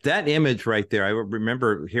image right there. I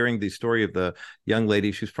remember hearing the story of the young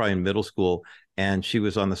lady. She was probably in middle school, and she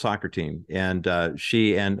was on the soccer team. And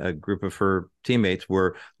she and a group of her teammates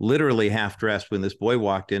were literally half dressed when this boy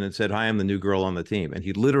walked in and said, "Hi, I'm the new girl on the team." And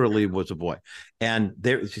he literally was a boy. And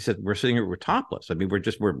she said, "We're sitting here, we're topless. I mean,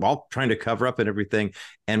 we're all trying to cover up and everything."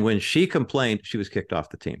 And when she complained, she was kicked off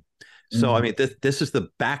the team. So, I mean, this is the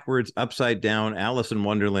backwards, upside down Alice in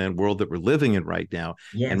Wonderland world that we're living in right now.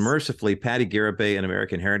 Yes. And mercifully, Patti Garibay and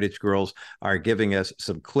American Heritage Girls are giving us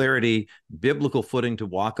some clarity, biblical footing to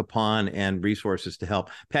walk upon, and resources to help.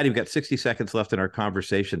 Patti, we've got 60 seconds left in our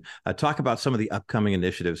conversation. Talk about some of the upcoming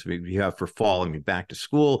initiatives you have for fall. I mean, back to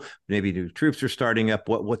school, maybe new troops are starting up.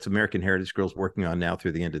 What's American Heritage Girls working on now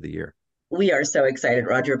through the end of the year? We are so excited,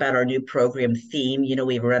 Roger, about our new program theme. You know,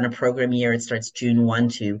 we run a program year. It starts June 1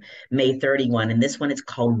 to May 31, and this one is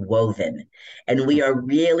called Woven. And we are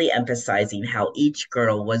really emphasizing how each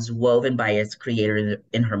girl was woven by its creator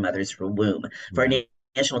in her mother's womb. For our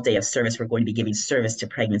National Day of Service, we're going to be giving service to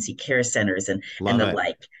pregnancy care centers and the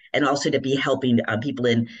like, and also to be helping people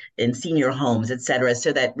in senior homes, et cetera,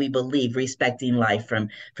 so that we believe respecting life from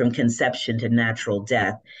conception to natural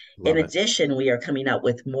death. In addition, we are coming out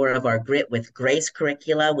with more of our Grit with Grace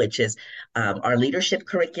curricula, which is our leadership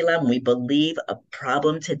curriculum. We believe a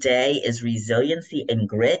problem today is resiliency and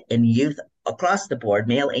grit in youth across the board,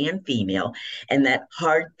 male and female, and that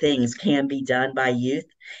hard things can be done by youth,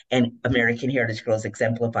 and American Heritage Girls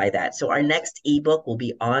exemplify that. So our next ebook will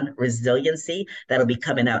be on resiliency. That'll be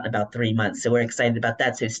coming out in about 3 months. So we're excited about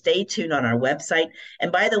that. So stay tuned on our website.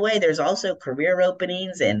 And by the way, there's also career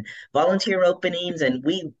openings and volunteer openings, and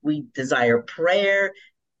we desire prayer,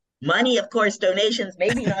 money, of course, donations,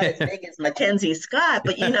 maybe not as big as Mackenzie Scott,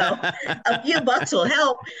 but, a few bucks will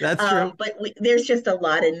help. That's true. But there's just a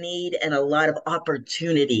lot of need and a lot of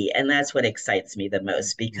opportunity. And that's what excites me the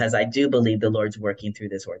most, because I do believe the Lord's working through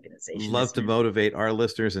this organization. Love to motivate our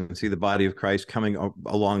listeners and see the body of Christ coming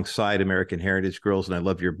alongside American Heritage Girls. And I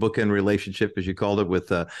love your bookend relationship, as you called it,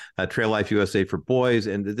 with Trail Life USA for Boys.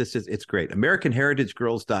 And it's great.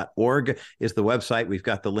 AmericanHeritageGirls.org is the website. We've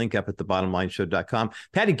got the link up at thebottomlineshow.com.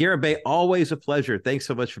 Patti Garibay, always a pleasure. Thanks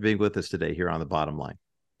so much for being with us today here on The Bottom Line.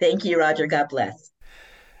 Thank you, Roger. God bless.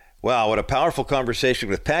 Wow, what a powerful conversation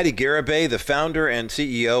with Patti Garibay, the founder and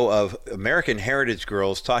CEO of American Heritage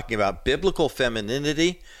Girls, talking about biblical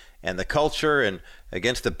femininity and the culture, and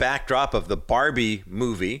against the backdrop of the Barbie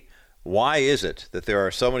movie. Why is it that there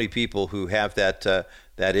are so many people who have that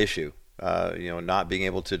issue? Not being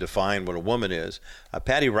able to define what a woman is.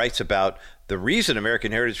 Patti writes about the reason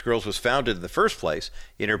American Heritage Girls was founded in the first place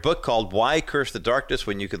in her book called Why Curse the Darkness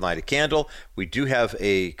When You Can Light a Candle. We do have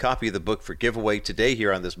a copy of the book for giveaway today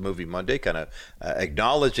here on this Movie Monday, kind of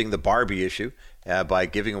acknowledging the Barbie issue by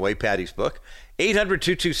giving away Patti's book.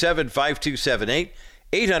 800-227-5278,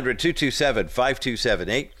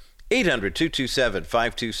 800-227-5278,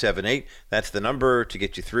 800-227-5278. That's the number to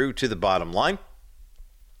get you through to the bottom line.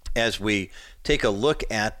 As we take a look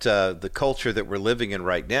at the culture that we're living in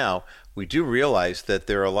right now, we do realize that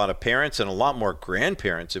there are a lot of parents, and a lot more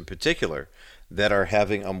grandparents in particular, that are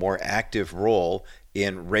having a more active role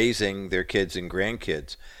in raising their kids and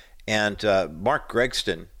grandkids. And Mark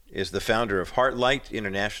Gregston is the founder of Heartlight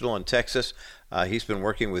International in Texas. He's been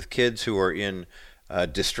working with kids who are in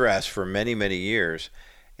distress for many, many years.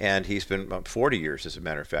 And he's been about 40 years, as a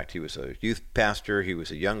matter of fact. He was a youth pastor. He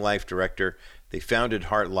was a young life director. They founded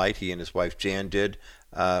Heartlight, he and his wife Jan did,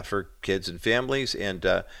 for kids and families.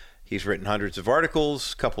 And he's written hundreds of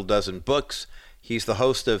articles, a couple dozen books. He's the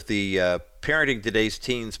host of the Parenting Today's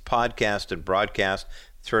Teens podcast and broadcast.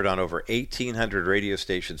 It's heard on over 1,800 radio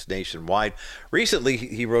stations nationwide. Recently,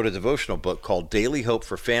 he wrote a devotional book called Daily Hope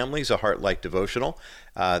for Families, a Heartlight devotional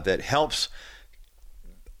that helps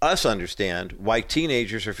us understand why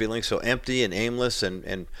teenagers are feeling so empty and aimless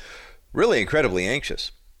and really incredibly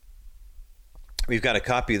anxious. We've got a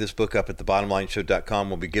copy of this book up at thebottomlineshow.com.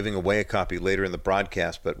 We'll be giving away a copy later in the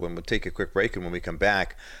broadcast, but we'll take a quick break, and when we come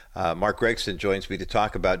back, Mark Gregston joins me to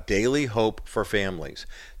talk about Daily Hope for Families.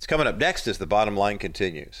 It's coming up next as The Bottom Line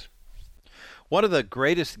continues. One of the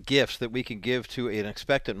greatest gifts that we can give to an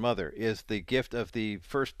expectant mother is the gift of the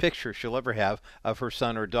first picture she'll ever have of her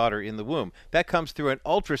son or daughter in the womb. That comes through an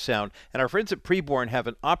ultrasound, and our friends at Preborn have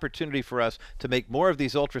an opportunity for us to make more of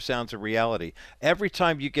these ultrasounds a reality. Every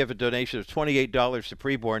time you give a donation of $28 to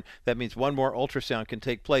Preborn, that means one more ultrasound can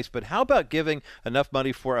take place. But how about giving enough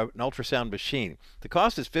money for an ultrasound machine? The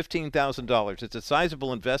cost is $15,000. It's a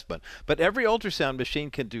sizable investment, but every ultrasound machine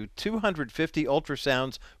can do 250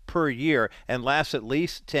 ultrasounds per year and lasts at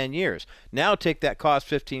least 10 years. Now take that cost,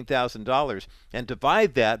 $15,000, and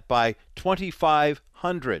divide that by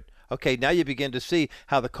 2,500. Okay, now you begin to see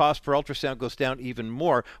how the cost per ultrasound goes down even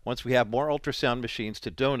more once we have more ultrasound machines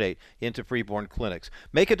to donate into preborn clinics.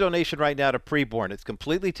 Make a donation right now to Preborn. It's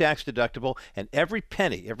completely tax deductible, and every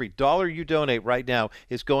penny, every dollar you donate right now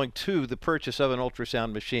is going to the purchase of an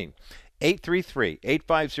ultrasound machine.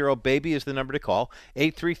 833-850-BABY is the number to call,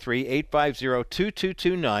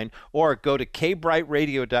 833-850-2229, or go to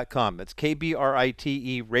kbrightradio.com. That's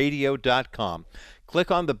KBRITE radio.com.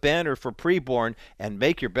 Click on the banner for preborn and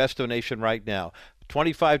make your best donation right now.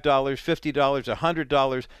 $25, $50,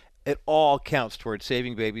 $100, it all counts towards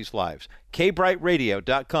saving babies' lives.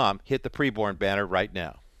 kbrightradio.com. Hit the preborn banner right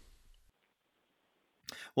now.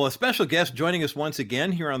 Well, a special guest joining us once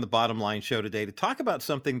again here on the Bottom Line Show today to talk about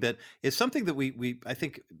something that we I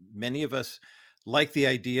think many of us like the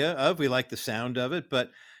idea of. We like the sound of it, but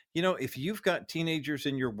if you've got teenagers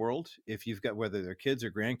in your world, if you've got, whether they're kids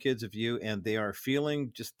or grandkids of you, and they are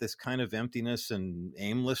feeling just this kind of emptiness and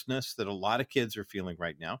aimlessness that a lot of kids are feeling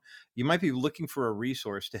right now, you might be looking for a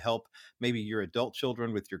resource to help maybe your adult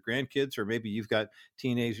children with your grandkids, or maybe you've got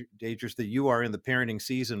teenagers that you are in the parenting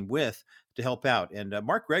season with to help out. And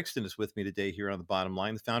Mark Gregston is with me today here on the Bottom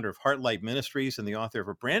Line, the founder of Heartlight Ministries and the author of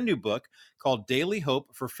a brand new book called Daily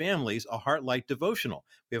Hope for Families, a Heartlight Devotional.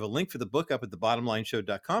 We have a link for the book up at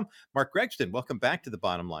thebottomlineshow.com. Mark Gregston, welcome back to the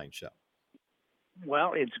Bottom Line Show.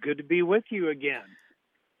 Well, it's good to be with you again.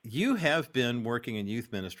 You have been working in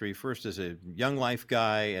youth ministry, first as a Young Life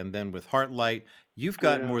guy and then with Heartlight. You've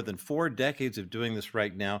got more than 4 decades of doing this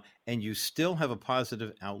right now, and you still have a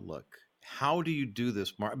positive outlook. How do you do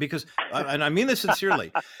this, Mark? Because, and I mean this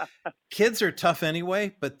sincerely, kids are tough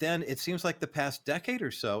anyway, but then it seems like the past decade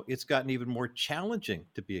or so, it's gotten even more challenging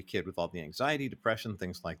to be a kid with all the anxiety, depression,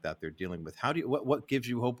 things like that they're dealing with. How do you, what gives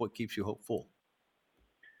you hope? What keeps you hopeful?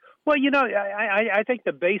 Well, I think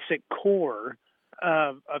the basic core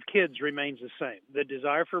of kids remains the same. The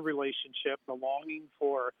desire for relationship, the longing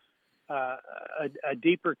for a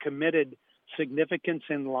deeper committed significance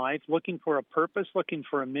in life, looking for a purpose, looking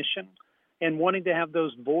for a mission, and wanting to have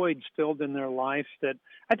those voids filled in their life. That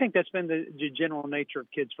I think that's been the general nature of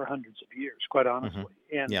kids for hundreds of years, quite honestly.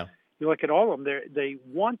 And you look at all of them, they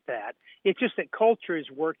want that. It's just that culture is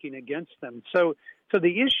working against them. So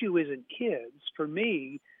the issue isn't kids. For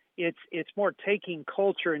me, it's more taking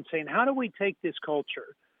culture and saying, how do we take this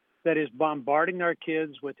culture that is bombarding our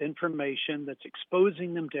kids with information, that's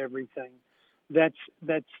exposing them to everything, that's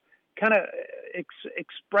kind of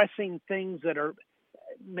expressing things that are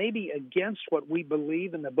maybe against what we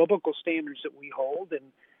believe and the biblical standards that we hold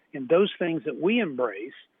and those things that we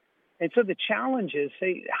embrace. And so the challenge is,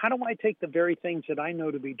 say, how do I take the very things that I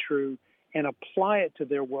know to be true and apply it to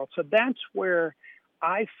their world? So that's where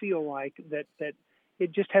I feel like that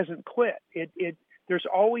it just hasn't quit. There's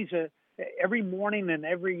always every morning and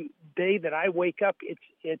every day that I wake up,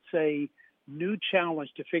 it's a new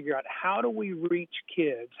challenge to figure out, how do we reach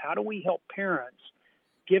kids? How do we help parents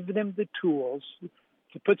give them the tools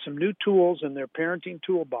to put some new tools in their parenting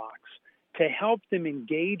toolbox to help them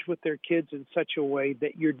engage with their kids in such a way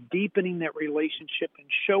that you're deepening that relationship and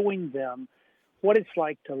showing them what it's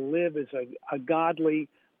like to live as a godly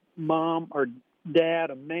mom or dad,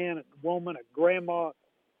 a man, a woman, a grandma,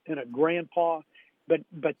 and a grandpa, but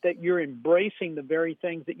that you're embracing the very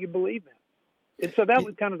things that you believe in. And so that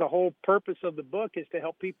was kind of the whole purpose of the book, is to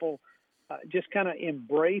help people just kind of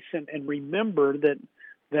embrace and remember that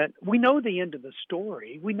we know the end of the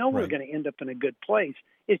story. We know we're going to end up in a good place.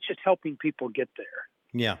 It's just helping people get there.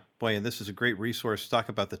 Yeah, boy, and this is a great resource to talk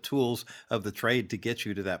about the tools of the trade to get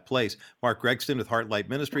you to that place. Mark Gregston with Heartlight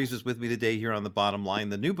Ministries is with me today here on the Bottom Line.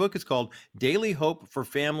 The new book is called Daily Hope for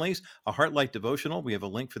Families, a Heartlight Devotional. We have a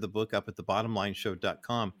link for the book up at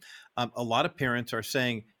thebottomlineshow.com. A lot of parents are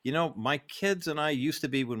saying, my kids and I used to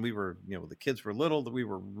be, when we were, the kids were little, that we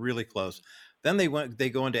were really close. Then they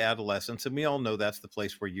go into adolescence, and we all know that's the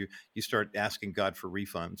place where you start asking God for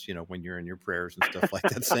refunds, when you're in your prayers and stuff like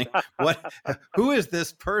that, saying, who is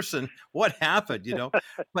this person? What happened?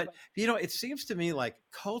 But, it seems to me like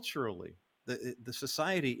culturally, the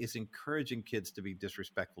society is encouraging kids to be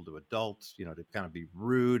disrespectful to adults, to kind of be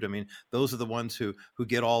rude. I mean, those are the ones who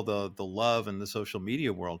get all the love in the social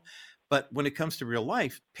media world. But when it comes to real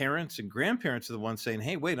life, parents and grandparents are the ones saying,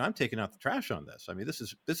 hey, wait, I'm taking out the trash on this. I mean, this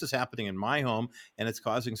is happening in my home, and it's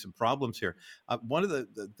causing some problems here. One of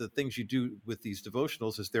the things you do with these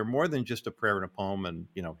devotionals is they're more than just a prayer and a poem and,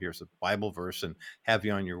 here's a Bible verse and have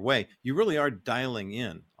you on your way. You really are dialing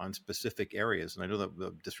in on specific areas. And I know that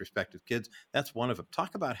the disrespect of kids, that's one of them.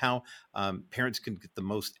 Talk about how parents can get the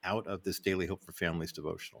most out of this Daily Hope for Families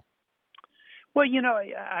devotional. Well,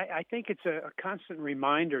 I think it's a constant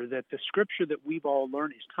reminder that the scripture that we've all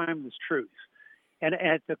learned is timeless truth. And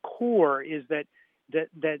at the core is that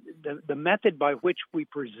the method by which we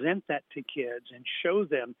present that to kids and show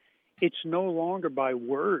them, it's no longer by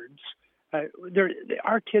words.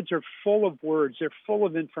 Our kids are full of words. They're full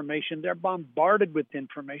of information. They're bombarded with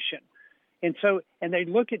information. And they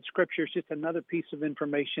look at Scripture as just another piece of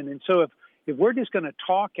information. And so if we're just going to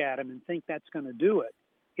talk at them and think that's going to do it,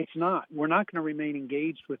 it's not. We're not going to remain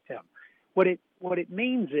engaged with them. What it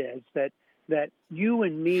means is that you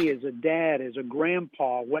and me as a dad, as a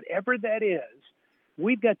grandpa, whatever that is,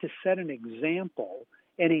 we've got to set an example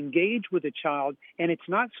and engage with a child. And it's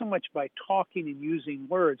not so much by talking and using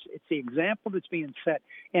words. It's the example that's being set,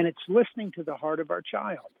 and it's listening to the heart of our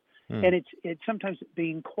child. And it's sometimes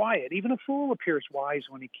being quiet. Even a fool appears wise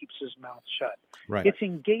when he keeps his mouth shut. Right. It's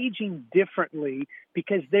engaging differently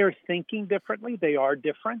because they're thinking differently. They are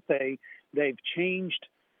different. They've changed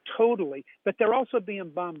totally. But they're also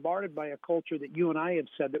being bombarded by a culture that you and I have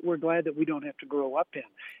said that we're glad that we don't have to grow up in.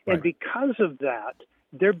 Right. And because of that,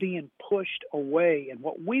 they're being pushed away. And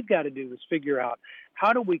what we've got to do is figure out,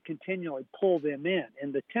 how do we continually pull them in?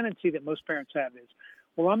 And the tendency that most parents have is,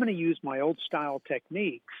 well, I'm going to use my old style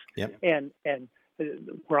techniques. Yep. And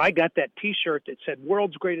where I got that T-shirt that said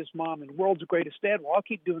 "World's Greatest Mom" and "World's Greatest Dad," well, I'll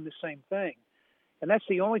keep doing the same thing. And that's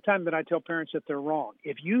the only time that I tell parents that they're wrong.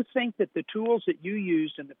 If you think that the tools that you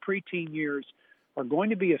used in the preteen years are going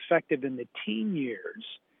to be effective in the teen years,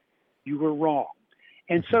 you were wrong.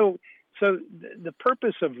 And so the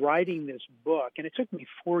purpose of writing this book, and it took me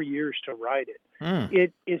 4 years to write it,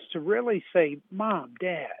 it is to really say, Mom,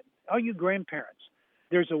 Dad, all you grandparents,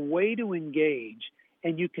 there's a way to engage,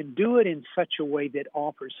 and you can do it in such a way that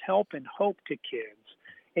offers help and hope to kids,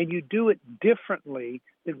 and you do it differently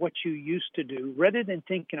than what you used to do, rather than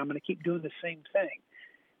thinking, I'm going to keep doing the same thing.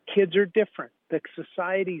 Kids are different. The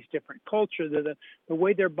society's different. Culture, the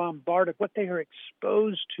way they're bombarded, what they are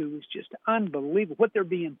exposed to is just unbelievable. What they're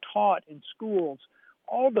being taught in schools,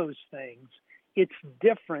 all those things, it's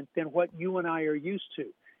different than what you and I are used to.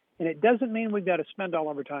 And it doesn't mean we've got to spend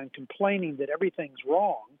all of our time complaining that everything's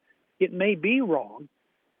wrong. It may be wrong.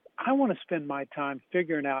 I want to spend my time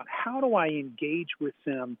figuring out, how do I engage with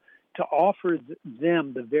them to offer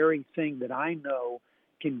them the very thing that I know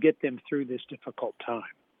can get them through this difficult time.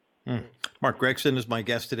 Mark Gregston is my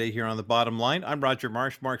guest today here on The Bottom Line. I'm Roger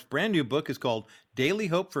Marsh. Mark's brand new book is called Daily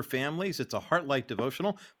Hope for Families. It's a Heartlight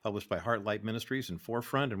devotional published by Heartlight Ministries and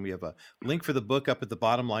Forefront, and we have a link for the book up at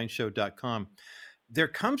thebottomlineshow.com. There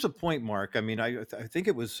comes a point, Mark, I mean, I think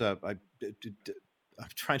it was, I'm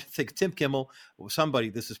trying to think, Tim Kimmel, somebody,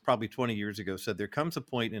 this is probably 20 years ago, said there comes a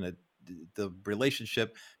point in the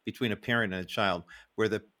relationship between a parent and a child where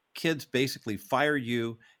the kids basically fire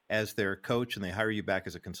you as their coach and they hire you back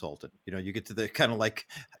as a consultant. You know, you get to the kind of like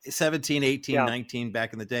 17, 18, 19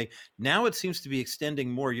 back in the day. Now it seems to be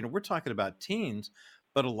extending more. You know, we're talking about teens,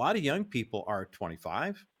 but a lot of young people are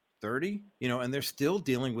 25, 30, you know, and they're still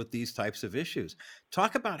dealing with these types of issues.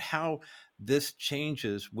 Talk about how this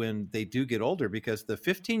changes when they do get older, because the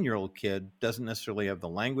 15-year-old kid doesn't necessarily have the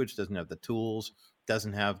language, doesn't have the tools,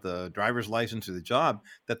 doesn't have the driver's license or the job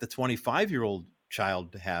that the 25-year-old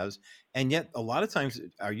child has. And yet a lot of times,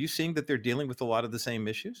 are you seeing that they're dealing with a lot of the same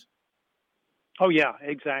issues? Oh, yeah,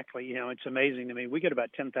 exactly. You know, it's amazing to me. We get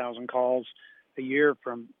about 10,000 calls a year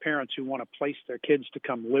from parents who want to place their kids to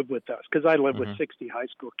come live with us, because I live with 60 high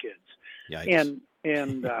school kids. Yikes.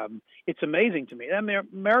 And it's amazing to me. The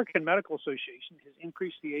American Medical Association has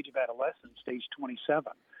increased the age of adolescence to age 27.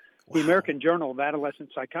 Wow. The American Journal of Adolescent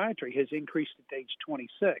Psychiatry has increased it to age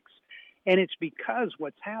 26. And it's because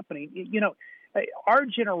what's happening, you know, our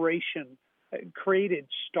generation created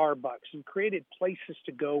Starbucks and created places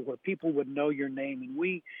to go where people would know your name. And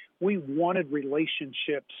we wanted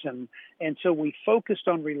relationships. And so we focused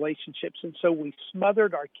on relationships. And so we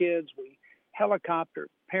smothered our kids. We helicopter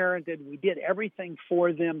parented. We did everything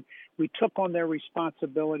for them. We took on their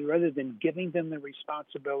responsibility rather than giving them the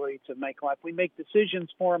responsibility to make life. We make decisions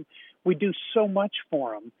for them. We do so much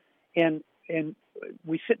for them. And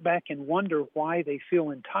we sit back and wonder why they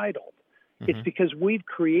feel entitled. It's because we've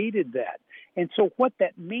created that. And so what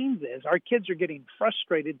that means is our kids are getting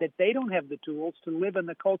frustrated that they don't have the tools to live in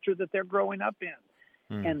the culture that they're growing up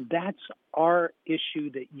in. And that's our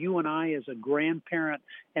issue that you and I as a grandparent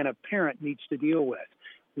and a parent needs to deal with.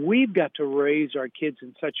 We've got to raise our kids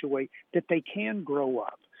in such a way that they can grow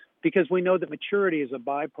up, because we know that maturity is a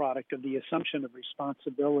byproduct of the assumption of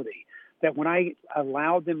responsibility, that when I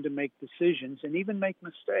allow them to make decisions and even make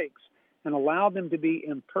mistakes and allow them to be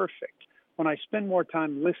imperfect, when I spend more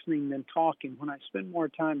time listening than talking, when I spend more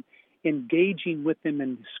time engaging with them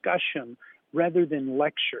in discussion rather than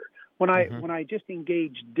lecture, when I just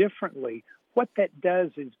engage differently, what that does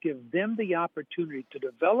is give them the opportunity to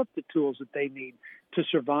develop the tools that they need to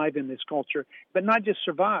survive in this culture, but not just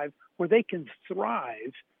survive, where they can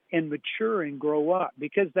thrive and mature and grow up.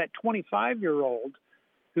 Because that 25-year-old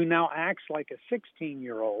who now acts like a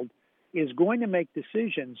 16-year-old, is going to make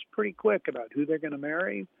decisions pretty quick about who they're going to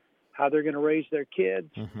marry, how they're going to raise their kids.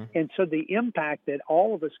 Mm-hmm. And so the impact that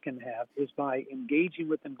all of us can have is by engaging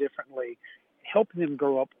with them differently, helping them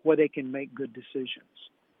grow up where they can make good decisions.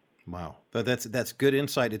 Wow. That's good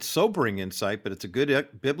insight. It's sobering insight, but it's a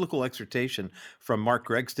good biblical exhortation from Mark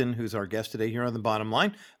Gregston, who's our guest today here on The Bottom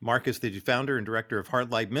Line. Mark is the founder and director of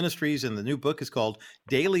Heartlight Ministries, and the new book is called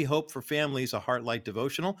Daily Hope for Families, a Heartlight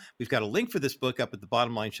Devotional. We've got a link for this book up at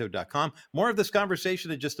thebottomlineshow.com. More of this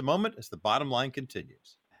conversation in just a moment as The Bottom Line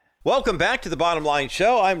continues. Welcome back to The Bottom Line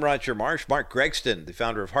Show. I'm Roger Marsh. Mark Gregston, the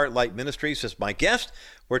founder of Heartlight Ministries, is my guest.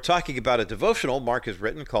 We're talking about a devotional Mark has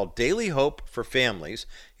written called Daily Hope for Families.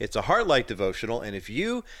 It's a Heartlight devotional, and if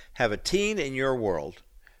you have a teen in your world,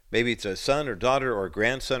 maybe it's a son or daughter or a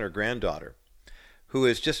grandson or granddaughter, who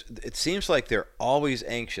is just, it seems like they're always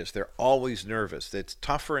anxious, they're always nervous, it's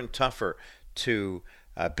tougher and tougher to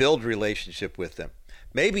build relationship with them.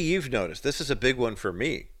 Maybe you've noticed, this is a big one for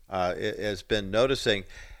me, it has been noticing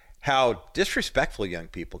how disrespectful young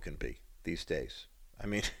people can be these days. I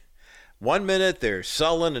mean, one minute they're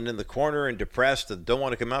sullen and in the corner and depressed and don't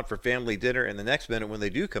want to come out for family dinner, and the next minute when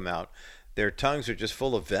they do come out, their tongues are just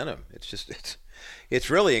full of venom. It's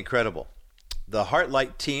really incredible. The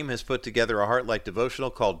Heartlight team has put together a Heartlight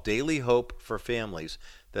devotional called Daily Hope for Families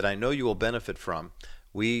that I know you will benefit from.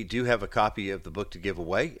 We do have a copy of the book to give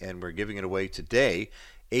away, and we're giving it away today.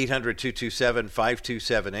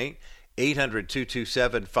 800-227-5278.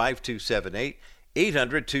 800-227-5278.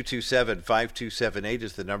 800-227-5278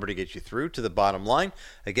 is the number to get you through to The Bottom Line.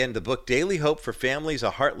 Again, the book Daily Hope for Families,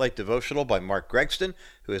 a Heartlight devotional by Mark Gregston,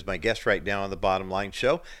 who is my guest right now on The Bottom Line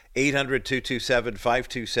Show.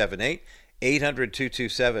 800-227-5278.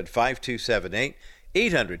 800-227-5278.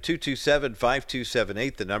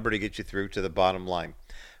 800-227-5278, the number to get you through to The Bottom Line.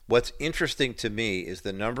 What's interesting to me is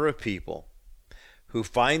the number of people who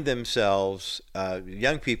find themselves,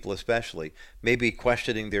 young people especially, maybe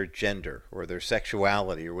questioning their gender or their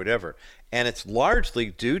sexuality or whatever. And it's largely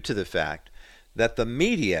due to the fact that the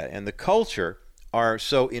media and the culture are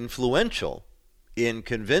so influential in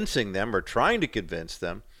convincing them or trying to convince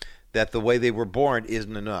them that the way they were born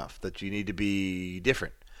isn't enough, that you need to be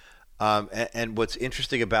different. And what's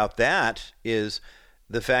interesting about that is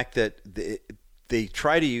the fact that they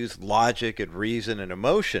try to use logic and reason and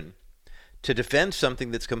emotion to defend something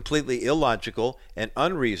that's completely illogical and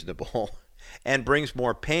unreasonable and brings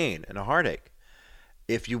more pain and a heartache.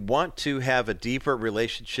 If you want to have a deeper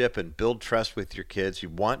relationship and build trust with your kids, you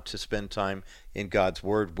want to spend time in God's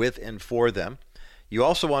Word with and for them, you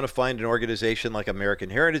also want to find an organization like American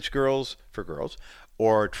Heritage Girls for girls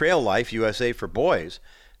or Trail Life USA for boys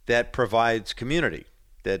that provides community,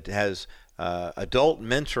 that has adult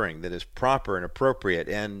mentoring that is proper and appropriate,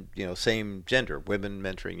 and same gender, women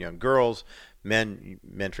mentoring young girls, men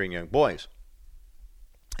mentoring young boys.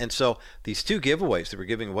 And so these two giveaways that we're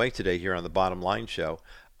giving away today here on the Bottom Line Show,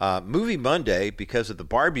 Movie Monday, because of the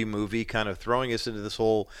Barbie movie kind of throwing us into this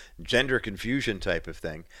whole gender confusion type of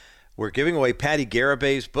thing, we're giving away Patti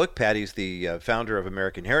Garibay's book. Patti's the founder of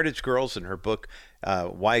American Heritage Girls, and her book,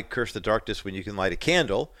 Why Curse the Darkness When You Can Light a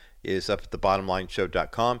Candle, is up at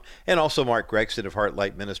thebottomlineshow.com. And also Mark Gregston of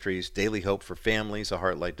Heartlight Ministries, Daily Hope for Families, a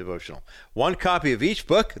Heartlight devotional. One copy of each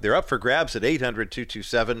book. They're up for grabs at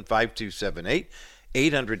 800-227-5278.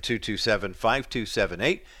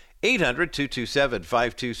 800-227-5278.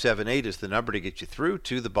 800-227-5278 is the number to get you through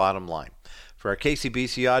to The Bottom Line. For our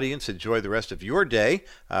KCBC audience, enjoy the rest of your day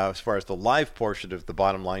as far as the live portion of the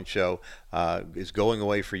Bottom Line Show is going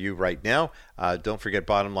away for you right now. Don't forget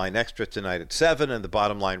Bottom Line Extra tonight at 7 and the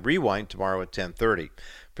Bottom Line Rewind tomorrow at 10:30.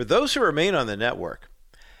 For those who remain on the network,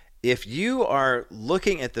 if you are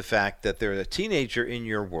looking at the fact that there's a teenager in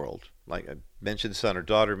your world, like I mentioned son or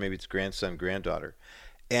daughter, maybe it's grandson, granddaughter,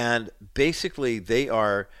 and basically they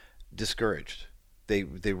are discouraged. They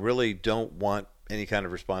really don't want any kind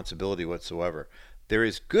of responsibility whatsoever. There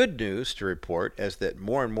is good news to report, as that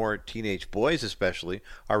more and more teenage boys especially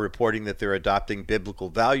are reporting that they're adopting biblical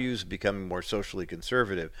values, becoming more socially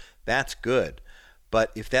conservative. That's good.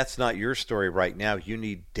 But if that's not your story right now, you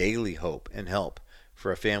need daily hope and help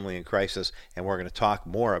for a family in crisis. And we're going to talk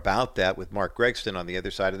more about that with Mark Gregston on the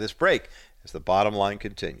other side of this break as the Bottom Line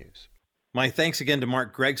continues. My thanks again to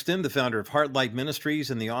Mark Gregston, the founder of Heartlight Ministries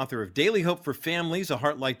and the author of Daily Hope for Families, a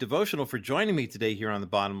Heartlight devotional, for joining me today here on The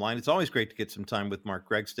Bottom Line. It's always great to get some time with Mark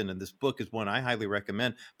Gregston, and this book is one I highly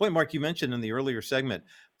recommend. Boy, Mark, you mentioned in the earlier segment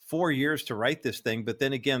 4 years to write this thing, but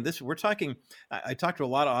then again, I talked to a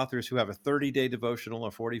lot of authors who have a 30-day devotional,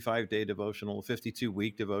 a 45-day devotional, a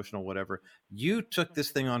 52-week devotional, whatever. You took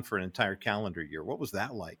this thing on for an entire calendar year. What was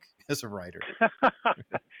that like as a writer?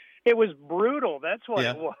 It was brutal. That's what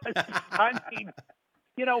Yeah. it was. I mean,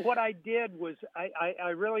 what I did was I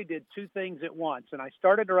really did two things at once, and I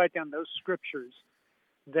started to write down those scriptures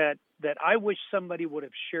that I wish somebody would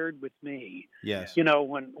have shared with me. Yes. When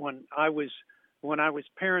I was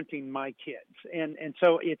parenting my kids, and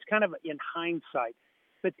so it's kind of in hindsight.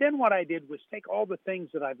 But then what I did was take all the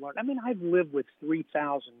things that I've learned. I mean, I've lived with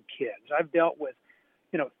 3,000 kids. I've dealt with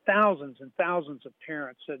thousands and thousands of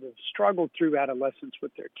parents that have struggled through adolescence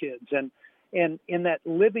with their kids, and in that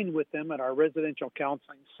living with them at our residential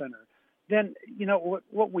counseling center, then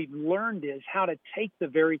what we've learned is how to take the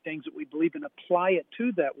very things that we believe and apply it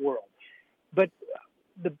to that world. But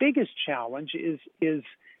the biggest challenge is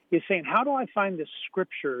saying, how do I find the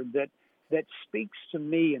scripture that speaks to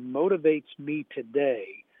me and motivates me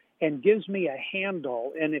today and gives me a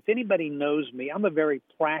handle? And if anybody knows me, I'm a very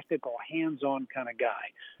practical, hands-on kind of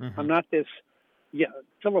guy. Mm-hmm. I'm not this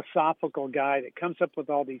philosophical guy that comes up with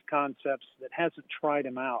all these concepts that hasn't tried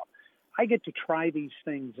them out. I get to try these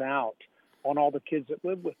things out on all the kids that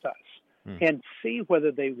live with us and see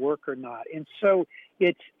whether they work or not. And so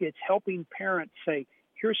it's helping parents say,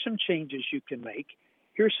 here's some changes you can make.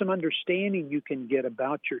 Here's some understanding you can get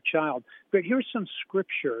about your child. But here's some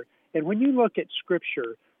scripture. And when you look at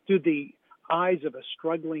scripture through the eyes of a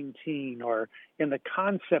struggling teen, or in the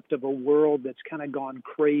concept of a world that's kind of gone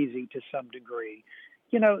crazy to some degree,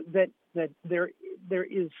 that there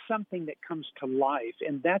is something that comes to life.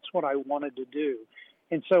 And that's what I wanted to do.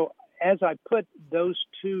 And so as I put those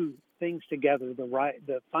two things together,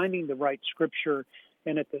 the finding the right scripture,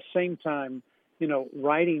 and at the same time,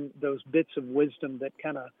 writing those bits of wisdom that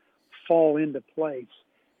kind of fall into place,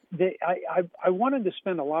 I wanted to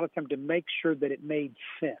spend a lot of time to make sure that it made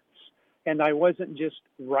sense. And I wasn't just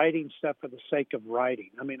writing stuff for the sake of writing.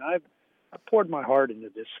 I mean, I poured my heart into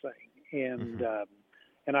this thing,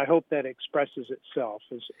 and I hope that expresses itself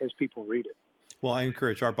as people read it. Well, I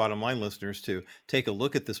encourage our Bottom Line listeners to take a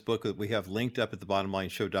look at this book that we have linked up at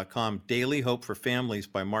thebottomlineshow.com, Daily Hope for Families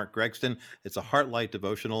by Mark Gregston. It's a Heartlight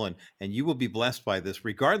devotional, and you will be blessed by this,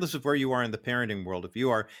 regardless of where you are in the parenting world. If you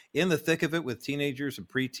are in the thick of it with teenagers and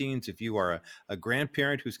preteens, if you are a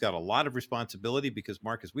grandparent who's got a lot of responsibility, because,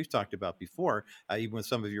 Mark, as we've talked about before, even with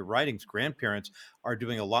some of your writings, grandparents are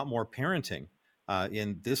doing a lot more parenting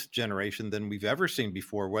in this generation than we've ever seen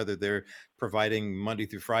before, whether they're providing Monday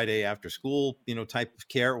through Friday after school, type of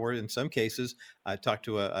care, or in some cases, I talked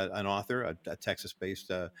to an author, a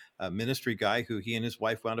Texas-based ministry guy, who he and his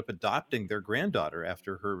wife wound up adopting their granddaughter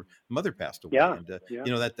after her mother passed away. Yeah.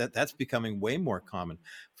 And that's becoming way more common.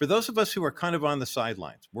 For those of us who are kind of on the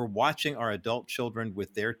sidelines, we're watching our adult children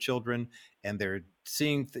with their children, and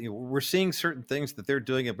we're seeing certain things that they're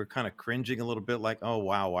doing, and we're kind of cringing a little bit, like, oh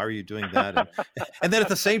wow, why are you doing that? And then at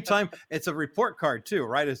the same time, it's a report card too,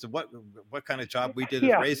 right? As to what kind of job we did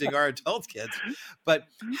as raising our adult kids. But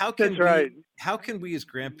how can we as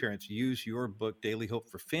grandparents use your book, Daily Hope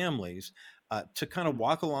for Families, to kind of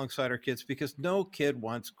walk alongside our kids? Because no kid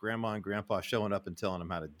wants grandma and grandpa showing up and telling them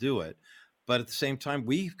how to do it. But at the same time,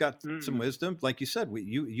 we've got some wisdom. Like you said,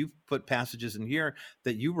 you've put passages in here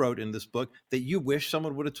that you wrote in this book that you wish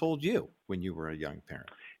someone would have told you when you were a young parent.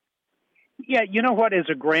 Yeah, you know what? As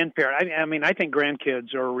a grandparent, I mean, I think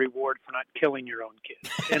grandkids are a reward for not killing your own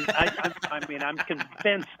kids, and I'm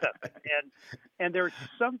convinced of it. And there's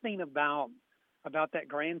something about that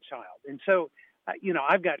grandchild. And so,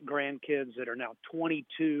 I've got grandkids that are now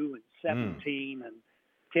 22 and 17 and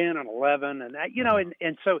 10 and 11, and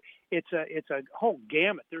and so it's a whole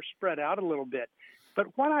gamut. They're spread out a little bit. But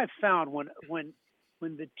what I've found when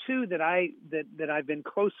the two that I've been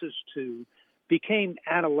closest to became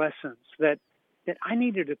adolescents, that I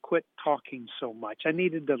needed to quit talking so much. I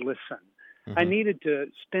needed to listen. I needed to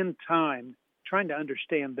spend time trying to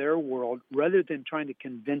understand their world rather than trying to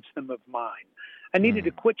convince them of mine. I needed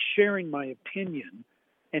to quit sharing my opinion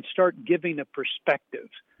and start giving a perspective.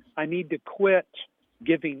 I need to quit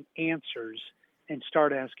giving answers and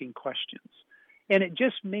start asking questions. And it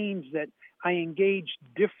just means that I engage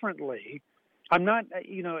differently. I'm not,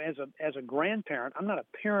 as a grandparent, I'm not a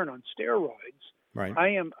parent on steroids. Right. I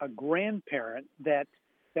am a grandparent that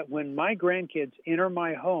when my grandkids enter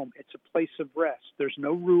my home, it's a place of rest. There's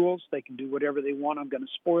no rules. They can do whatever they want. I'm going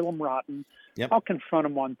to spoil them rotten. Yep. I'll confront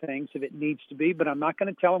them on things if it needs to be, but I'm not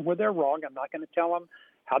going to tell them where they're wrong. I'm not going to tell them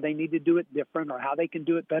how they need to do it different or how they can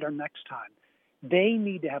do it better next time. They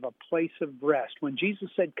need to have a place of rest. When Jesus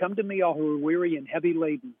said, "Come to me, all who are weary and heavy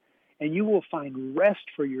laden, and you will find rest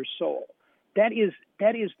for your soul," that is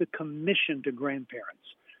the commission to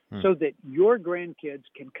grandparents, so that your grandkids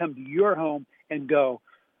can come to your home and go,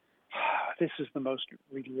 this is the most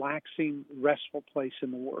relaxing, restful place in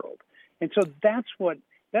the world. And so that's what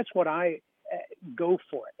that's what I go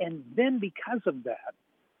for. And then because of that,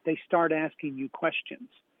 they start asking you questions.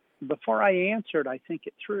 Before I answer it, I think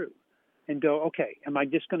it through and go, okay, am I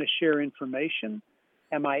just going to share information?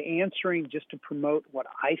 Am I answering just to promote what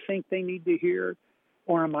I think they need to hear?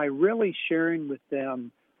 Or am I really sharing with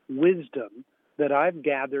them wisdom that I've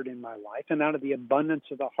gathered in my life? And out of the abundance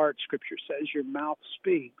of the heart, Scripture says, your mouth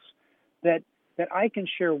speaks, that I can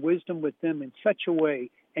share wisdom with them in such a way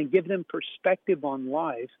and give them perspective on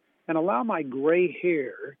life and allow my gray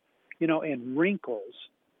hair, and wrinkles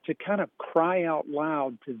to kind of cry out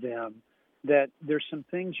loud to them that there's some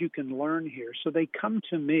things you can learn here. So they come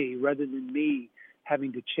to me rather than me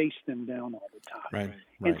having to chase them down all the time. Right.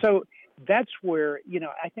 And so that's where,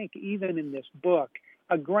 I think even in this book,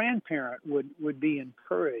 a grandparent would be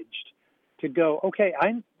encouraged to go, okay,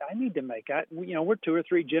 I need to we're 2 or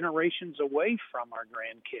 3 generations away from our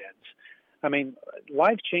grandkids. I mean,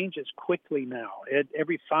 life changes quickly now.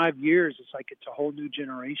 Every 5 years, it's like it's a whole new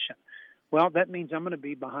generation. Well, that means I'm going to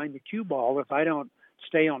be behind the cue ball if I don't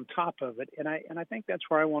stay on top of it. And I think that's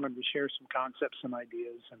where I wanted to share some concepts and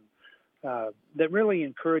ideas and that really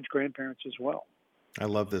encourage grandparents as well. I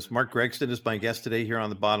love this. Mark Gregston is my guest today here on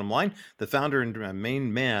The Bottom Line, the founder and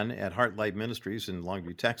main man at Heart Light Ministries in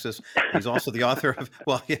Longview, Texas. He's also the author of,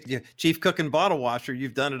 chief cook and bottle washer.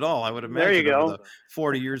 You've done it all, I would imagine, there you go. over the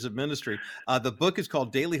 40 years of ministry. The book is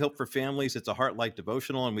called Daily Hope for Families. It's a Heart Light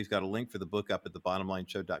devotional, and we've got a link for the book up at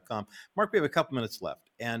thebottomlineshow.com. Mark, we have a couple minutes left,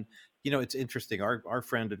 and it's interesting. Our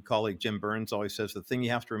friend and colleague Jim Burns always says the thing you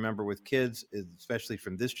have to remember with kids, especially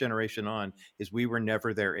from this generation on, is we were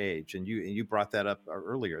never their age. And you brought that up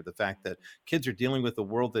earlier, the fact that kids are dealing with a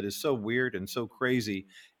world that is so weird and so crazy,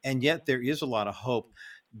 and yet there is a lot of hope.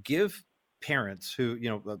 Give parents who,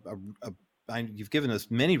 you've given us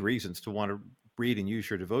many reasons to want to read and use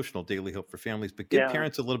your devotional Daily Hope for Families, but give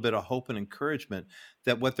parents a little bit of hope and encouragement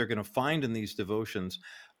that what they're going to find in these devotions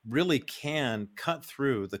really can cut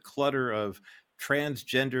through the clutter of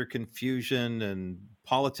transgender confusion and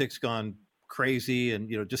politics gone crazy and,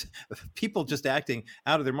 just people just acting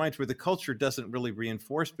out of their minds, where the culture doesn't really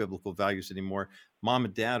reinforce biblical values anymore. Mom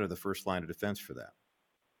and dad are the first line of defense for that.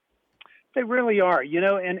 They really are,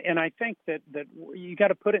 and I think that you got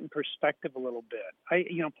to put it in perspective a little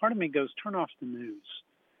bit. Part of me goes, turn off the news.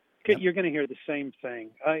 Yep. You're going to hear the same thing.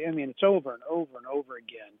 I mean, it's over and over and over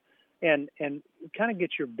again. And kind of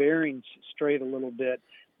get your bearings straight a little bit,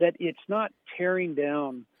 that it's not tearing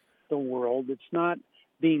down the world. It's not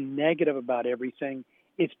being negative about everything.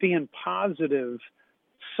 It's being positive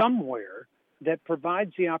somewhere that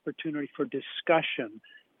provides the opportunity for discussion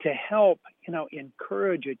to help,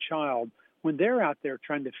 encourage a child when they're out there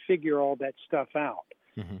trying to figure all that stuff out.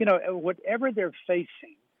 Mm-hmm. Whatever they're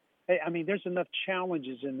facing, I mean, there's enough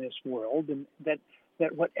challenges in this world, and that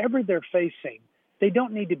whatever they're facing, they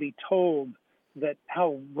don't need to be told that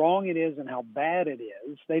how wrong it is and how bad it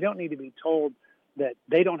is. They don't need to be told that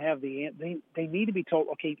they don't have they need to be told,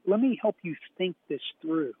 okay, let me help you think this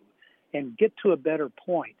through and get to a better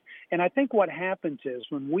point. And I think what happens is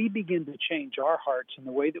when we begin to change our hearts and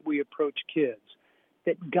the way that we approach kids,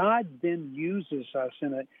 that God then uses us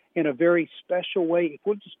in a very special way. If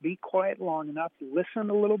we'll just be quiet long enough, listen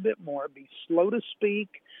a little bit more, be slow to speak,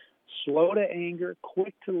 slow to anger,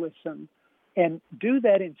 quick to listen, and do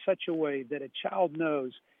that in such a way that a child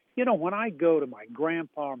knows, when I go to my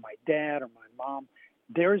grandpa or my dad or my mom,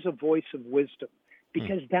 there's a voice of wisdom,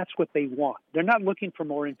 because that's what they want. They're not looking for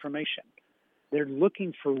more information. They're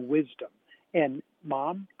looking for wisdom. And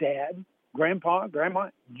mom, dad, grandpa, grandma,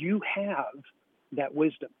 you have that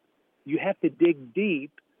wisdom. You have to dig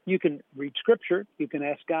deep. You can read Scripture. You can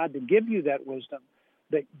ask God to give you that wisdom.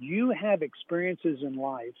 But you have experiences in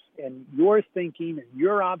life, and your thinking and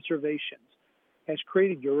your observations has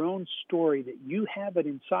created your own story that you have it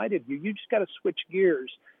inside of you. You just got to switch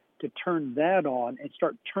gears to turn that on and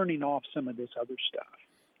start turning off some of this other stuff.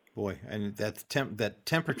 Boy, and that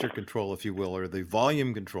temperature control, if you will, or the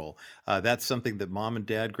volume control, that's something that mom and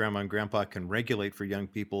dad, grandma and grandpa can regulate for young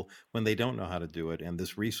people when they don't know how to do it. And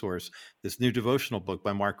this resource, this new devotional book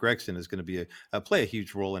by Mark Gregston, is going to be play a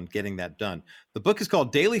huge role in getting that done. The book is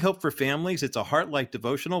called Daily Hope for Families. It's a Heart Light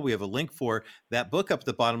devotional. We have a link for that book up at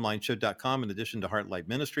thebottomlineshow.com in addition to Heart Light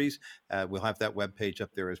Ministries. We'll have that webpage up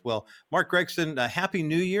there as well. Mark Gregston, Happy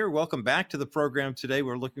New Year. Welcome back to the program today.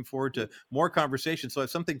 We're looking forward to more conversations. So if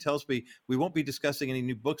something tells me we won't be discussing any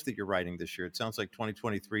new books that you're writing this year. It sounds like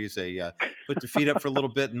 2023 is put your feet up for a little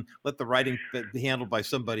bit and let the writing be handled by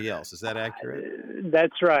somebody else. Is that accurate?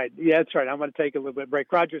 That's right. Yeah, that's right. I'm going to take a little bit of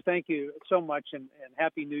break. Roger, thank you so much, and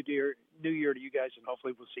Happy New New Year to you guys, and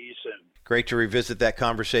hopefully we'll see you soon. Great to revisit that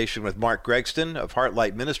conversation with Mark Gregston of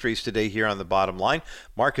Heartlight Ministries today here on The Bottom Line.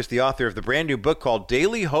 Mark is the author of the brand new book called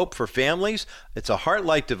Daily Hope for Families. It's a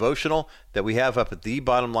Heartlight devotional that we have up at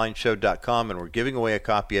thebottomlineshow.com, and we're giving away a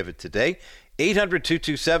copy of it today.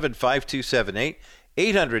 800-227-5278,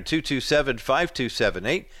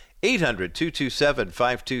 800-227-5278,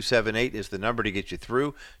 800-227-5278 is the number to get you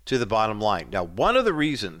through to the bottom line. Now, one of the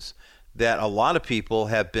reasons that a lot of people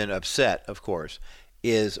have been upset, of course,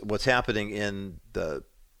 is what's happening in the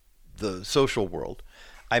social world.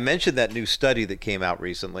 I mentioned that new study that came out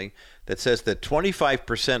recently that says that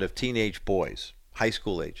 25% of teenage boys, high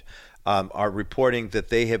school age, are reporting that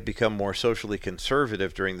they have become more socially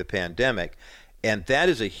conservative during the pandemic. And that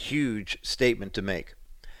is a huge statement to make,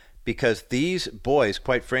 because these boys,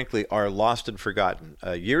 quite frankly, are lost and forgotten.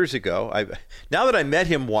 Years ago, now that I met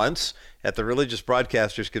him once at the Religious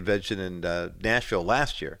Broadcasters Convention in Nashville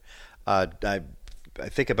last year, I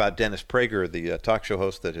think about Dennis Prager, the talk show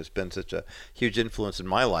host that has been such a huge influence in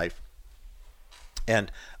my life.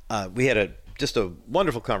 And we had just a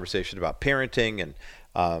wonderful conversation about parenting, and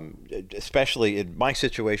especially in my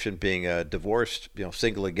situation, being a divorced,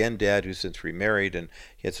 single again dad who's since remarried, and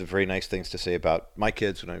he had some very nice things to say about my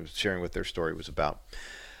kids when I was sharing what their story was about.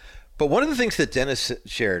 But one of the things that Dennis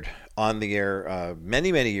shared on the air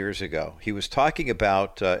many, many years ago, he was talking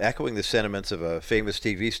about echoing the sentiments of a famous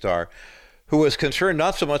TV star who was concerned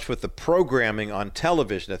not so much with the programming on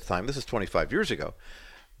television at the time, this is 25 years ago,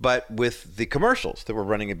 but with the commercials that were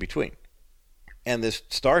running in between. And this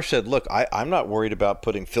star said, look, I'm not worried about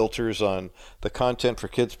putting filters on the content for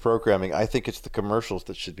kids programming. I think it's the commercials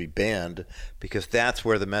that should be banned, because that's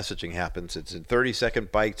where the messaging happens. It's in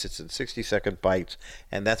 30-second bites, it's in 60-second bites,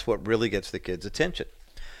 and that's what really gets the kids' attention.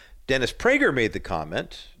 Dennis Prager made the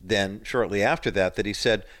comment then shortly after that he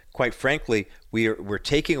said, quite frankly, we're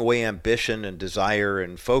taking away ambition and desire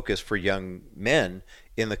and focus for young men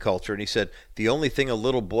in the culture. And he said, the only thing a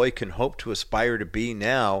little boy can hope to aspire to be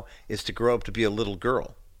now is to grow up to be a little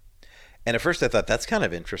girl. And at first I thought, that's kind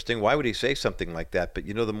of interesting. Why would he say something like that? But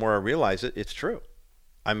the more I realize it, it's true.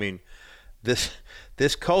 I mean, this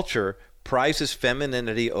culture prizes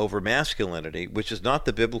femininity over masculinity, which is not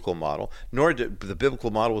the biblical model, nor the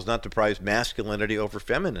biblical model was not to prize masculinity over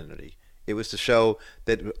femininity. It was to show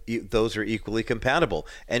that those are equally compatible.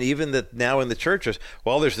 And even that now in the churches,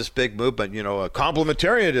 there's this big movement,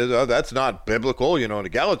 complementarianism, that's not biblical, and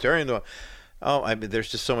egalitarian.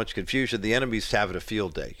 There's just so much confusion. The enemy's having a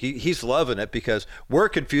field day. He's loving it because we're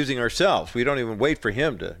confusing ourselves. We don't even wait for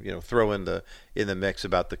him to, throw in the mix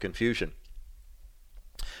about the confusion.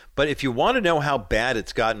 But if you want to know how bad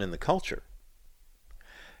it's gotten in the culture,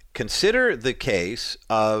 consider the case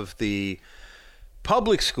of the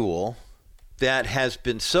public school that has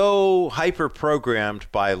been so hyper-programmed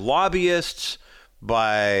by lobbyists,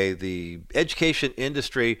 by the education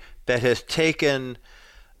industry, that has taken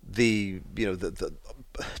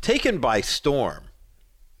taken by storm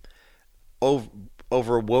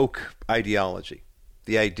over woke ideology.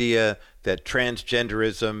 The idea that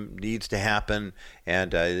transgenderism needs to happen,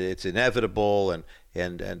 and it's inevitable, and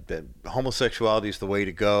homosexuality is the way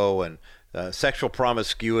to go, and sexual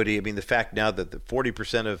promiscuity. I mean, the fact now that the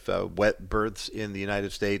 40% of wet births in the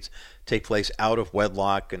United States take place out of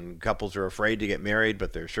wedlock, and couples are afraid to get married,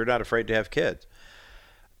 but they're sure not afraid to have kids.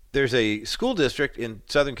 There's a school district in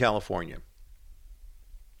Southern California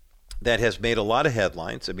that has made a lot of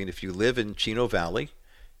headlines. I mean, if you live in Chino Valley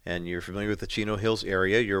and you're familiar with the Chino Hills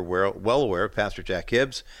area, you're well aware of Pastor Jack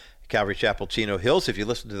Hibbs, Calvary Chapel, Chino Hills. If you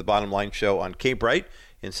listen to the Bottom Line show on Cape Wright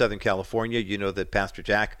in Southern California, you know that Pastor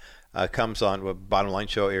Jack comes on. Bottom Line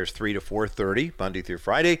show airs 3 to 4:30 Monday through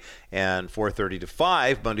Friday, and 4:30 to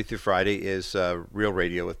 5 Monday through Friday is Real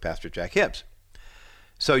Radio with Pastor Jack Hibbs.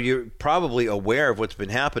 So you're probably aware of what's been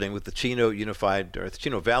happening with the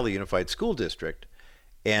Chino Valley Unified School District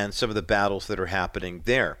and some of the battles that are happening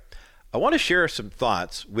there. I want to share some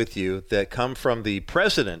thoughts with you that come from the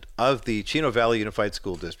president of the Chino Valley Unified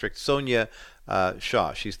School District, Sonia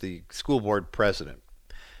Shaw. She's the school board president.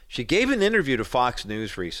 She gave an interview to Fox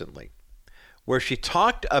News recently where she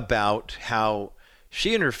talked about how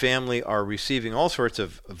she and her family are receiving all sorts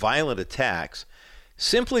of violent attacks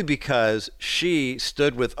simply because she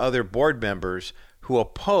stood with other board members who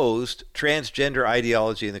opposed transgender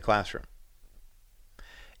ideology in the classroom.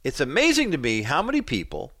 It's amazing to me how many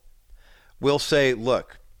people will say,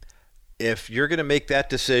 look, if you're going to make that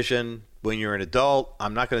decision when you're an adult,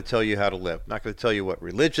 I'm not going to tell you how to live. I'm not going to tell you what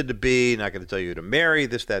religion to be, not going to tell you to marry,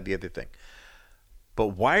 this, that, the other thing. But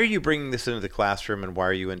why are you bringing this into the classroom, and why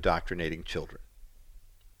are you indoctrinating children?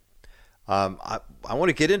 I want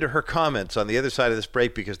to get into her comments on the other side of this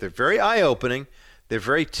break because they're very eye-opening, they're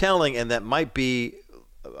very telling, and that might be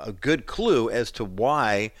a good clue as to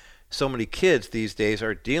why so many kids these days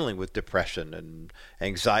are dealing with depression and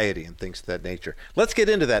anxiety and things of that nature. Let's get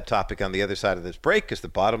into that topic on the other side of this break because the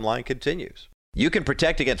bottom line continues. You can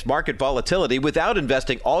protect against market volatility without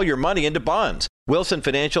investing all your money into bonds. Wilson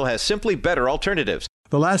Financial has simply better alternatives.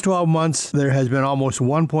 The last 12 months, there has been almost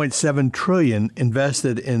 $1.7 trillion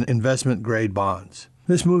invested in investment-grade bonds.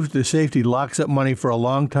 This move to safety locks up money for a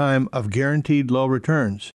long time of guaranteed low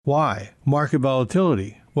returns. Why? Market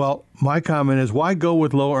volatility. Well, my comment is, why go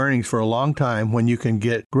with low earnings for a long time when you can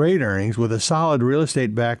get great earnings with a solid real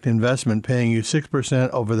estate-backed investment paying you 6%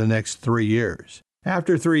 over the next 3 years?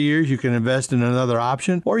 After 3 years, you can invest in another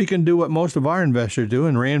option, or you can do what most of our investors do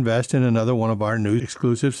and reinvest in another one of our new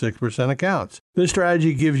exclusive 6% accounts. This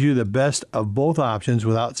strategy gives you the best of both options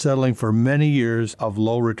without settling for many years of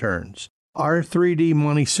low returns. Our 3D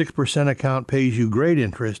Money 6% account pays you great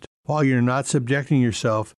interest while you're not subjecting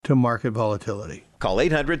yourself to market volatility. Call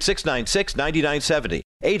 800-696-9970,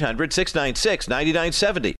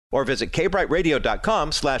 800-696-9970, or visit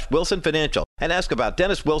kbrightradio.com/Wilson Financial and ask about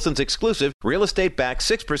Dennis Wilson's exclusive real estate-backed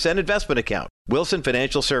 6% investment account. Wilson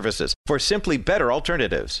Financial Services, for simply better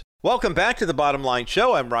alternatives. Welcome back to the Bottom Line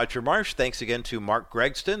Show. I'm Roger Marsh. Thanks again to Mark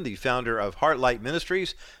Gregston, the founder of Heartlight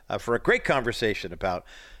Ministries, for a great conversation about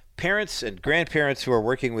parents and grandparents who are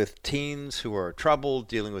working with teens who are troubled,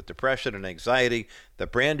 dealing with depression and anxiety. The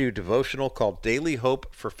brand new devotional called Daily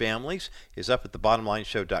Hope for Families is up at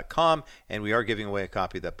thebottomlineshow.com, and we are giving away a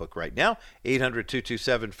copy of that book right now.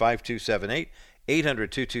 800-227-5278,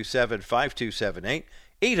 800-227-5278,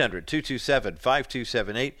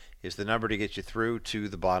 800-227-5278 is the number to get you through to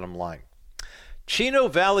the bottom line. Chino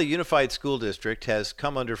Valley Unified School District has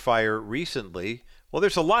come under fire recently. Well,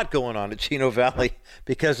 there's a lot going on at Chino Valley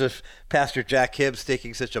because of Pastor Jack Hibbs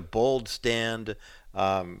taking such a bold stand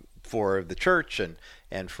for the church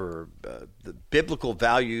and for the biblical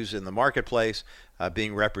values in the marketplace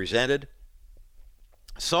being represented.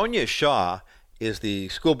 Sonia Shaw is the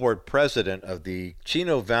school board president of the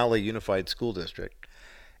Chino Valley Unified School District,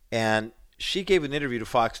 and she gave an interview to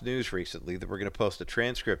Fox News recently that we're going to post a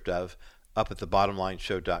transcript of up at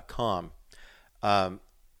thebottomlineshow.com.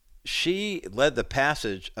 She led the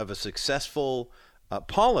passage of a successful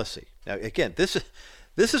policy. Now, again, this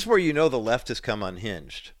is where you know the left has come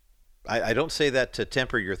unhinged. I don't say that to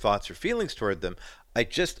temper your thoughts or feelings toward them. I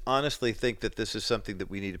just honestly think that this is something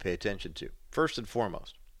that we need to pay attention to, first and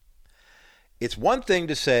foremost. It's one thing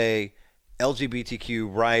to say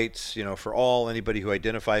LGBTQ rights, for all, anybody who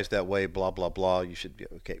identifies that way, blah, blah, blah, you should be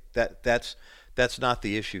okay. That's not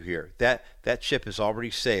the issue here. That ship has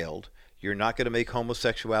already sailed. You're not going to make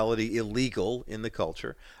homosexuality illegal in the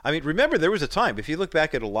culture. I mean, remember, there was a time, if you look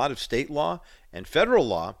back at a lot of state law and federal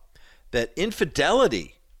law, that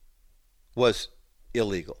infidelity was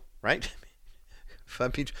illegal, right?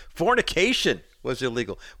 I mean, fornication was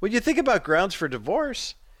illegal. When you think about grounds for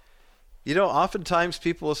divorce, oftentimes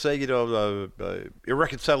people will say,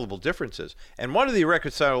 irreconcilable differences. And one of the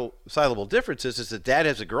irreconcilable differences is that dad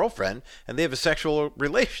has a girlfriend and they have a sexual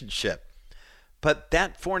relationship. But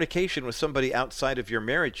that fornication with somebody outside of your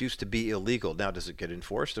marriage used to be illegal. Now, does it get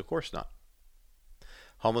enforced? Of course not.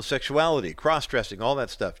 Homosexuality, cross-dressing, all that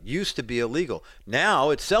stuff used to be illegal. Now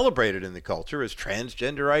it's celebrated in the culture as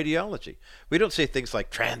transgender ideology. We don't say things like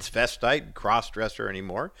transvestite and cross-dresser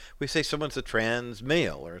anymore. We say someone's a trans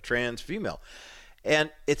male or a trans female. And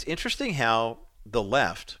it's interesting how the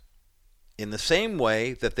left, in the same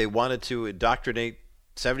way that they wanted to indoctrinate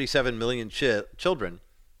 77 million children,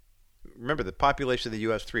 remember, the population of the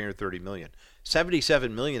U.S. 330 million.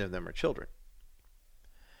 77 million of them are children.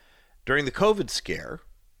 During the COVID scare,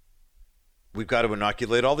 we've got to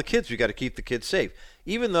inoculate all the kids. We've got to keep the kids safe.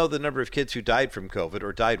 Even though the number of kids who died from COVID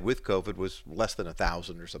or died with COVID was less than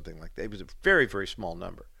 1,000 or something like that. It was a very, very small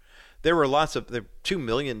number. There were 2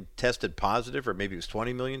 million tested positive, or maybe it was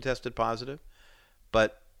 20 million tested positive.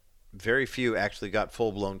 But very few actually got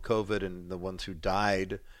full-blown COVID, and the ones who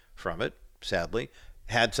died from it, sadly,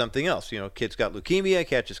 had something else. Kids got leukemia,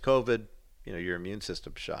 catches COVID, your immune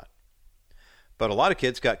system's shot. But a lot of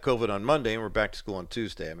kids got COVID on Monday and we're back to school on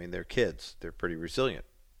Tuesday. I mean, they're kids. They're pretty resilient.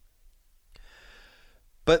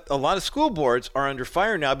 But a lot of school boards are under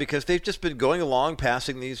fire now because they've just been going along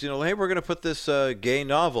passing these, hey, we're going to put this gay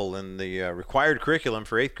novel in the required curriculum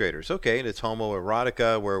for 8th graders. Okay, and it's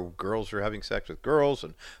homoerotica where girls are having sex with girls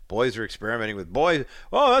and boys are experimenting with boys.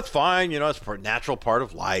 Oh, that's fine. It's a natural part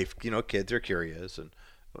of life. Kids are curious. And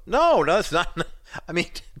no, it's not. I mean,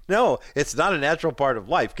 no, it's not a natural part of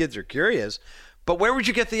life. Kids are curious. But where would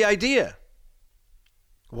you get the idea?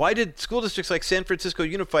 Why did school districts like San Francisco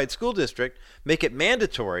Unified School District make it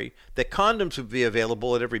mandatory that condoms would be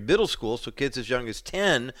available at every middle school so kids as young as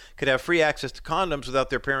 10 could have free access to condoms without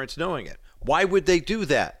their parents knowing it? Why would they do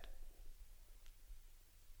that?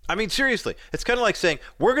 I mean, seriously, it's kind of like saying,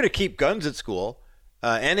 we're going to keep guns at school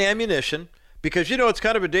and ammunition because, it's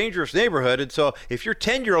kind of a dangerous neighborhood. And so if your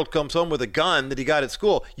 10-year-old comes home with a gun that he got at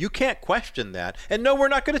school, you can't question that. And no, we're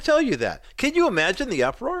not going to tell you that. Can you imagine the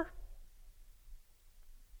uproar?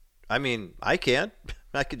 I mean, I can't.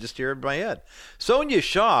 I could just hear it in my head. Sonia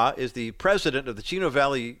Shaw is the president of the Chino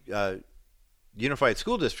Valley Unified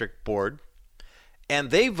School District Board,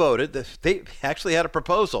 and they voted that they actually had a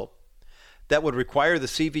proposal that would require the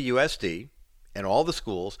CVUSD and all the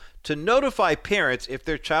schools to notify parents if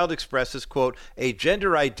their child expresses, quote, a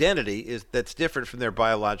gender identity that's different from their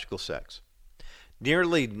biological sex.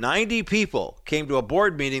 Nearly 90 people came to a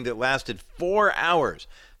board meeting that lasted 4 hours.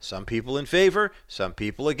 Some people in favor, some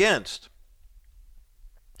people against.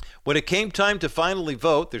 When it came time to finally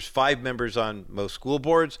vote, there's 5 members on most school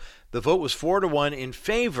boards, the vote was 4-1 in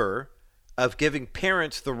favor of giving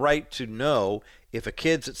parents the right to know if a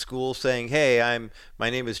kid's at school saying, hey, my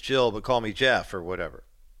name is Jill, but call me Jeff or whatever.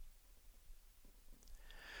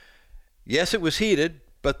 Yes, it was heated,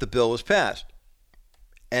 but the bill was passed.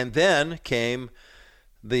 And then came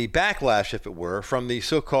the backlash, if it were, from the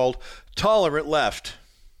so-called tolerant left.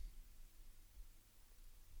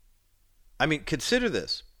 I mean, consider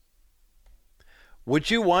this. Would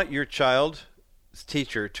you want your child's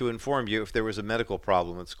teacher to inform you if there was a medical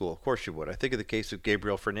problem at school? Of course you would. I think of the case of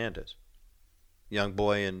Gabriel Fernandez, young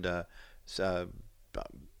boy in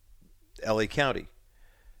LA County,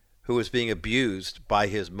 who was being abused by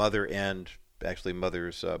his mother and actually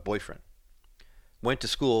mother's boyfriend. Went to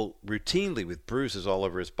school routinely with bruises all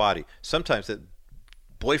over his body. Sometimes that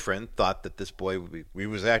boyfriend thought that this boy he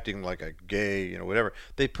was acting like a gay, whatever.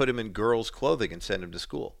 They put him in girls' clothing and sent him to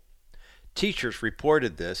school. Teachers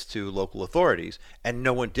reported this to local authorities, and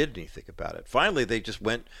no one did anything about it. Finally, they just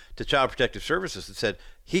went to Child Protective Services and said,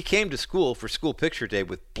 he came to school for school picture day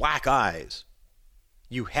with black eyes.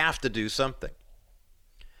 You have to do something.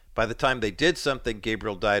 By the time they did something,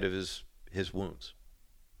 Gabriel died of his wounds.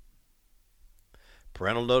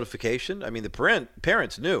 Parental notification? I mean, the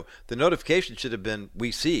parents knew. The notification should have been,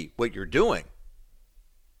 we see what you're doing.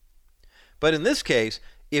 But in this case,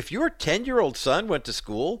 if your 10-year-old son went to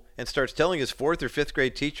school and starts telling his 4th or 5th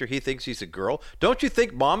grade teacher he thinks he's a girl, don't you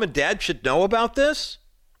think mom and dad should know about this?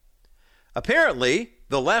 Apparently,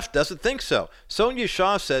 the left doesn't think so. Sonia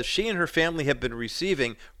Shaw says she and her family have been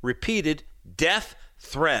receiving repeated death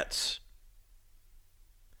threats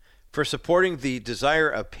for supporting the desire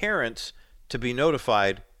of parents to be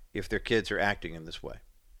notified if their kids are acting in this way.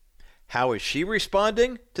 How is she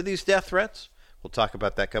responding to these death threats? We'll talk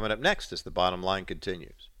about that coming up next as the bottom line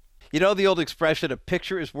continues. You know the old expression, a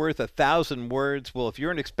picture is worth 1,000 words? Well, if you're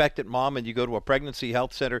an expectant mom and you go to a pregnancy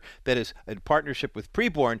health center that is in partnership with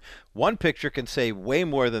Preborn, one picture can say way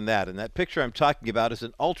more than that. And that picture I'm talking about is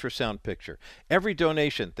an ultrasound picture. Every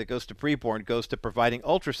donation that goes to Preborn goes to providing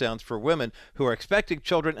ultrasounds for women who are expecting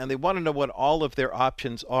children, and they want to know what all of their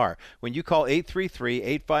options are. When you call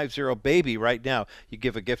 833-850-BABY right now, you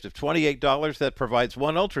give a gift of $28 that provides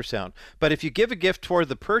one ultrasound. But if you give a gift toward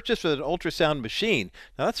the purchase of an ultrasound machine,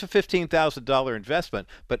 now that's a $15,000 investment,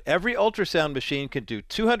 but every ultrasound machine can do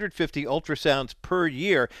 250 ultrasounds per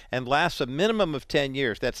year and lasts a minimum of 10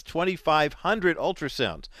 years. That's 2,500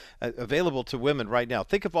 ultrasounds available to women right now.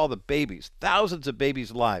 Think of all the babies, thousands of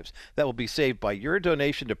babies' lives that will be saved by your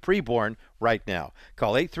donation to Preborn right now.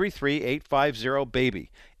 Call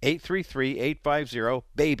 833-850-BABY.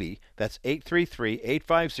 833-850-BABY. That's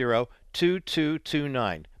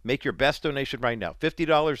 833-850-2229. Make your best donation right now. $50,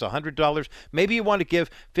 $100. Maybe you want to give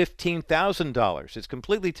 $15,000. It's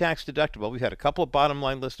completely tax deductible. We've had a couple of bottom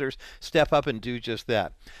line listeners step up and do just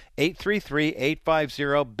that.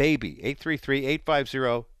 833-850-BABY.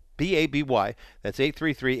 833-850-BABY. That's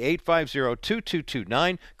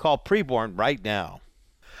 833-850-2229. Call Preborn right now.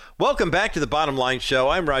 Welcome back to the Bottom Line Show.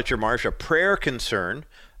 I'm Roger Marsh. A prayer concern,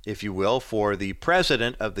 if you will, for the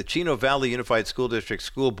president of the Chino Valley Unified School District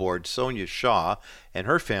School Board, Sonia Shaw, and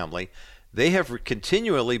her family. They have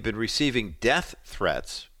continually been receiving death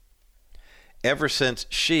threats ever since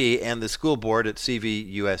she and the school board at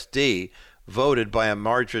CVUSD voted by a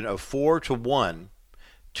margin of 4-1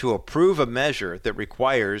 to approve a measure that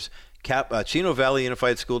requires Chino Valley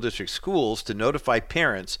Unified School District schools to notify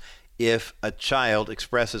parents if a child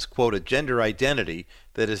expresses, quote, a gender identity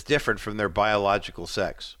that is different from their biological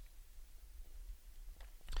sex.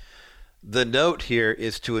 The note here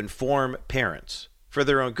is to inform parents. for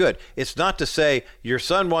their own good. It's not to say your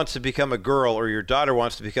son wants to become a girl or your daughter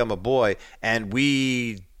wants to become a boy and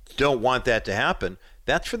we don't want that to happen.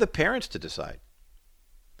 That's for the parents to decide.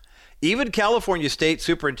 Even California State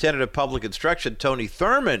Superintendent of Public Instruction, Tony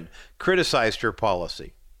Thurmond, criticized her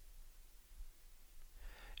policy.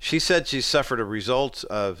 She said she suffered a result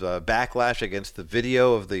of backlash against the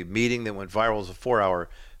video of the meeting that went viral as a 4-hour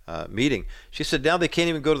meeting. She said now they can't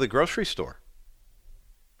even go to the grocery store.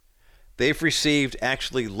 They've received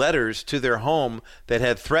actually letters to their home that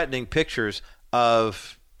had threatening pictures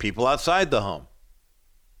of people outside the home.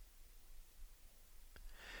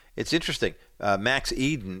 It's interesting. Max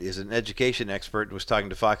Eden is an education expert and was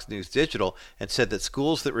talking to Fox News Digital and said that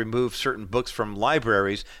schools that remove certain books from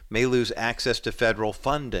libraries may lose access to federal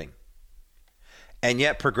funding. And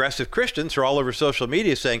yet progressive Christians are all over social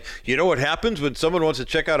media saying, you know what happens when someone wants to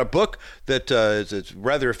check out a book that is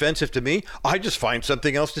rather offensive to me? I just find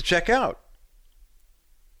something else to check out.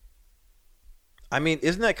 I mean,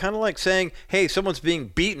 isn't that kind of like saying, hey, someone's being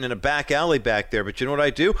beaten in a back alley back there, but you know what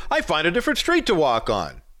I do? I find a different street to walk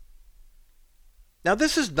on. Now,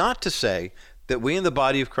 this is not to say that we in the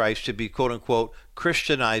body of Christ should be, quote unquote,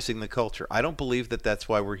 Christianizing the culture. I don't believe that that's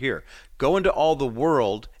why we're here. Go into all the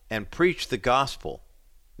world and preach the gospel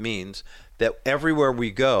means that everywhere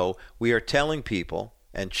we go, we are telling people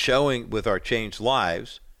and showing with our changed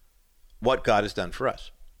lives what God has done for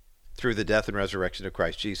us through the death and resurrection of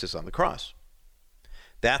Christ Jesus on the cross.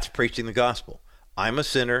 That's preaching the gospel. I'm a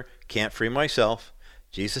sinner, can't free myself.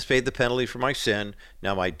 Jesus paid the penalty for my sin.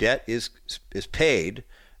 Now my debt is paid.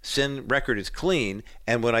 Sin record is clean.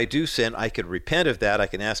 And when I do sin, I can repent of that. I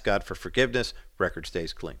can ask God for forgiveness. Record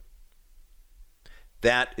stays clean.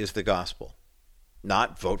 That is the gospel.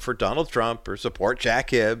 Not vote for Donald Trump or support Jack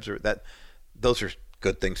Hibbs or that. Those are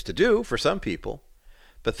good things to do for some people.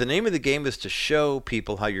 But the name of the game is to show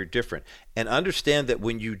people how you're different. And understand that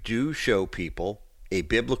when you do show people a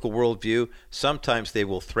biblical worldview, sometimes they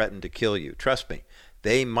will threaten to kill you. Trust me.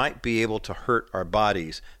 They might be able to hurt our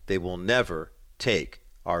bodies. They will never take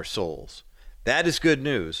our souls. That is good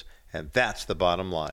news, and that's the bottom line.